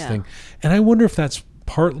coaches thing. And I wonder if that's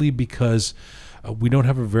partly because we don't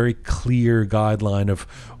have a very clear guideline of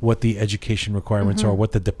what the education requirements are,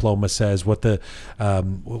 what the diploma says, what the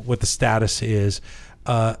status is.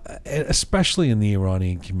 Especially in the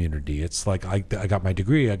Iranian community, it's like I got my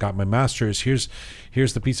degree, I got my master's. Here's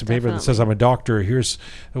the piece of paper that says I'm a doctor. Here's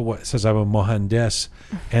what says I'm a mohandes.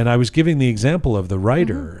 And I was giving the example of the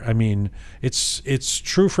writer. I mean, it's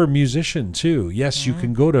true for a musician too. Yes, you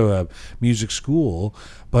can go to a music school,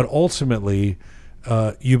 but ultimately,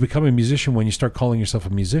 you become a musician when you start calling yourself a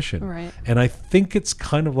musician. Right. And I think it's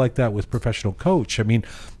kind of like that with professional coach. I mean,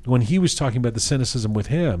 when he was talking about the cynicism with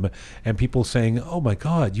him and people saying, oh my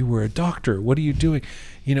God, you were a doctor, what are you doing?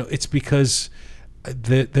 It's because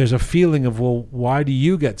there's a feeling of, well, why do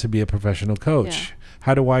you get to be a professional coach? Yeah.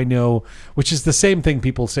 How do I know? Which is the same thing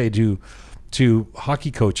people say to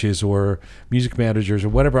hockey coaches or music managers or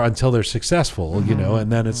whatever until they're successful,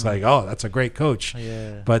 and then it's like, oh, that's a great coach.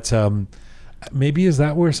 Yeah. But maybe is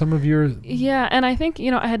that where some of your... Yeah, and I think,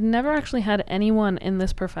 I had never actually had anyone in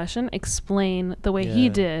this profession explain the way he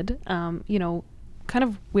did, kind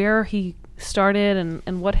of where he started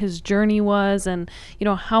and what his journey was and,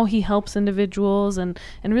 how he helps individuals and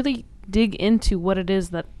really dig into what it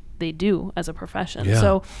is that they do as a profession. Yeah.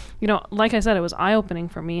 So, like I said, it was eye-opening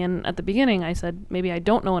for me. And at the beginning, I said, maybe I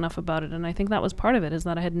don't know enough about it. And I think that was part of it, is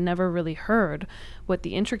that I had never really heard what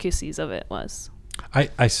the intricacies of it was.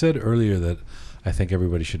 I said earlier that I think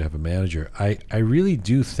everybody should have a manager. I really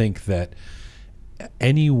do think that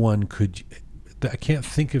anyone could... I can't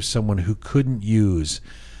think of someone who couldn't use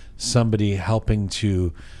somebody helping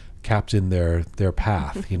to captain their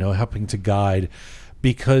path, helping to guide,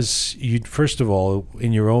 because first of all,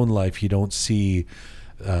 in your own life, you don't see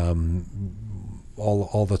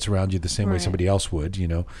all that's around you the same way somebody else would,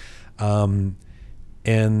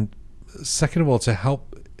 and second of all, to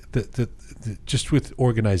help just with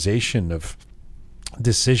organization of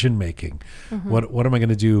decision making. What am I going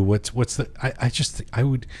to do? What's the?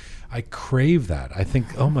 I crave that. I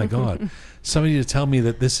think, oh my God, somebody to tell me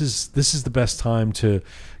that this is the best time to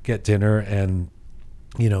get dinner, and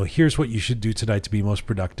here's what you should do tonight to be most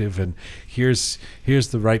productive, and here's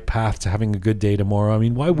the right path to having a good day tomorrow. I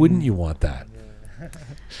mean, why wouldn't you want that?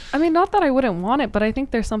 I mean, not that I wouldn't want it, but I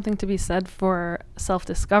think there's something to be said for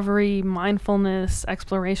self-discovery, mindfulness,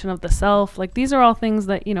 exploration of the self. Like, these are all things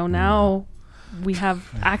that, now we have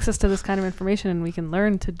access to this kind of information and we can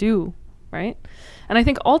learn to do, right? And I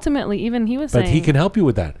think ultimately, even he was saying... But he can help you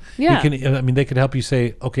with that. Yeah. They could help you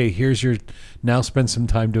say, okay, here's your... Now spend some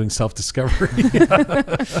time doing self-discovery.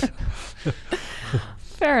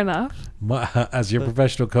 Fair enough. As your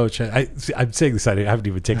professional coach, I'm saying this, I haven't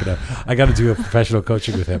even taken I got to do a professional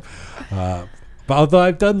coaching with him. But although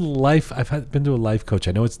I've done life, been to a life coach.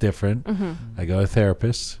 I know it's different. I go to a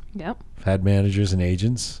therapist. Yep. I've had managers and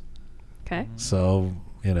agents. Okay. So,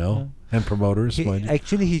 and promoters.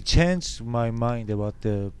 He changed my mind about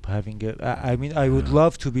having I would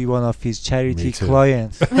love to be one of his charity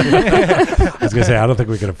clients. I was going to say, I don't think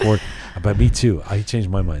we can afford, but me too. He changed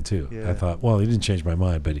my mind too. Yeah. I thought, well, he didn't change my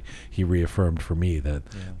mind, but he reaffirmed for me that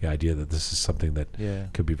the idea that this is something that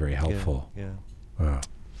could be very helpful. Yeah.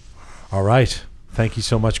 All right. Thank you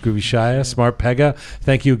so much, Groovy Shaya, Smart Pega.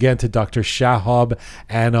 Thank you again to Dr. Shahab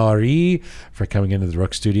Anari for coming into the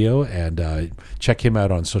Rook Studio, and check him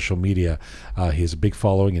out on social media. He has a big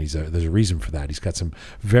following, and there's a reason for that. He's got some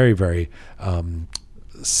very, very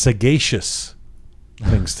sagacious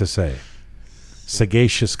things to say.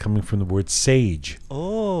 Sagacious coming from the word sage.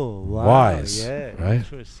 Oh, wow. Wise. Yeah, right?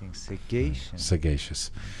 Interesting.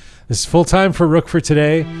 Sagacious. This is full time for Rook for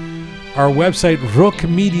today. Our website,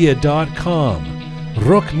 rookmedia.com.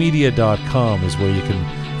 Rookmedia.com is where you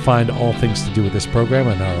can find all things to do with this program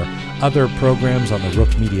and our other programs on the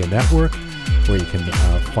Rook Media Network, where you can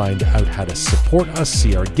find out how to support us,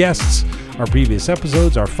 see our guests, our previous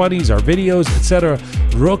episodes, our funnies, our videos, etc.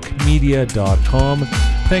 Rookmedia.com.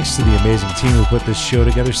 Thanks to the amazing team who put this show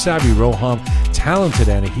together. Sabi Roham, talented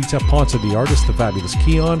Anahita, Ponce the artist, the fabulous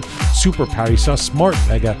Keon, Super Parisa, Smart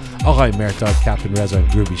Pega, Aray Mertad, Captain Reza, and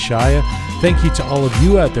Groovy Shaya. Thank you to all of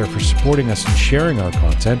you out there for supporting us and sharing our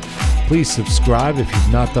content. Please subscribe if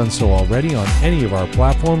you've not done so already on any of our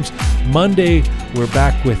platforms. Monday, we're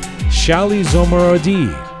back with Shali Zomarodi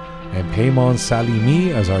and Payman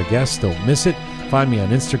Salimi as our guests. Don't miss it. Find me on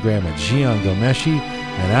Instagram at Gian Gomeshi.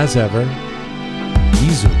 And as ever,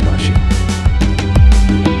 Izu Bashi.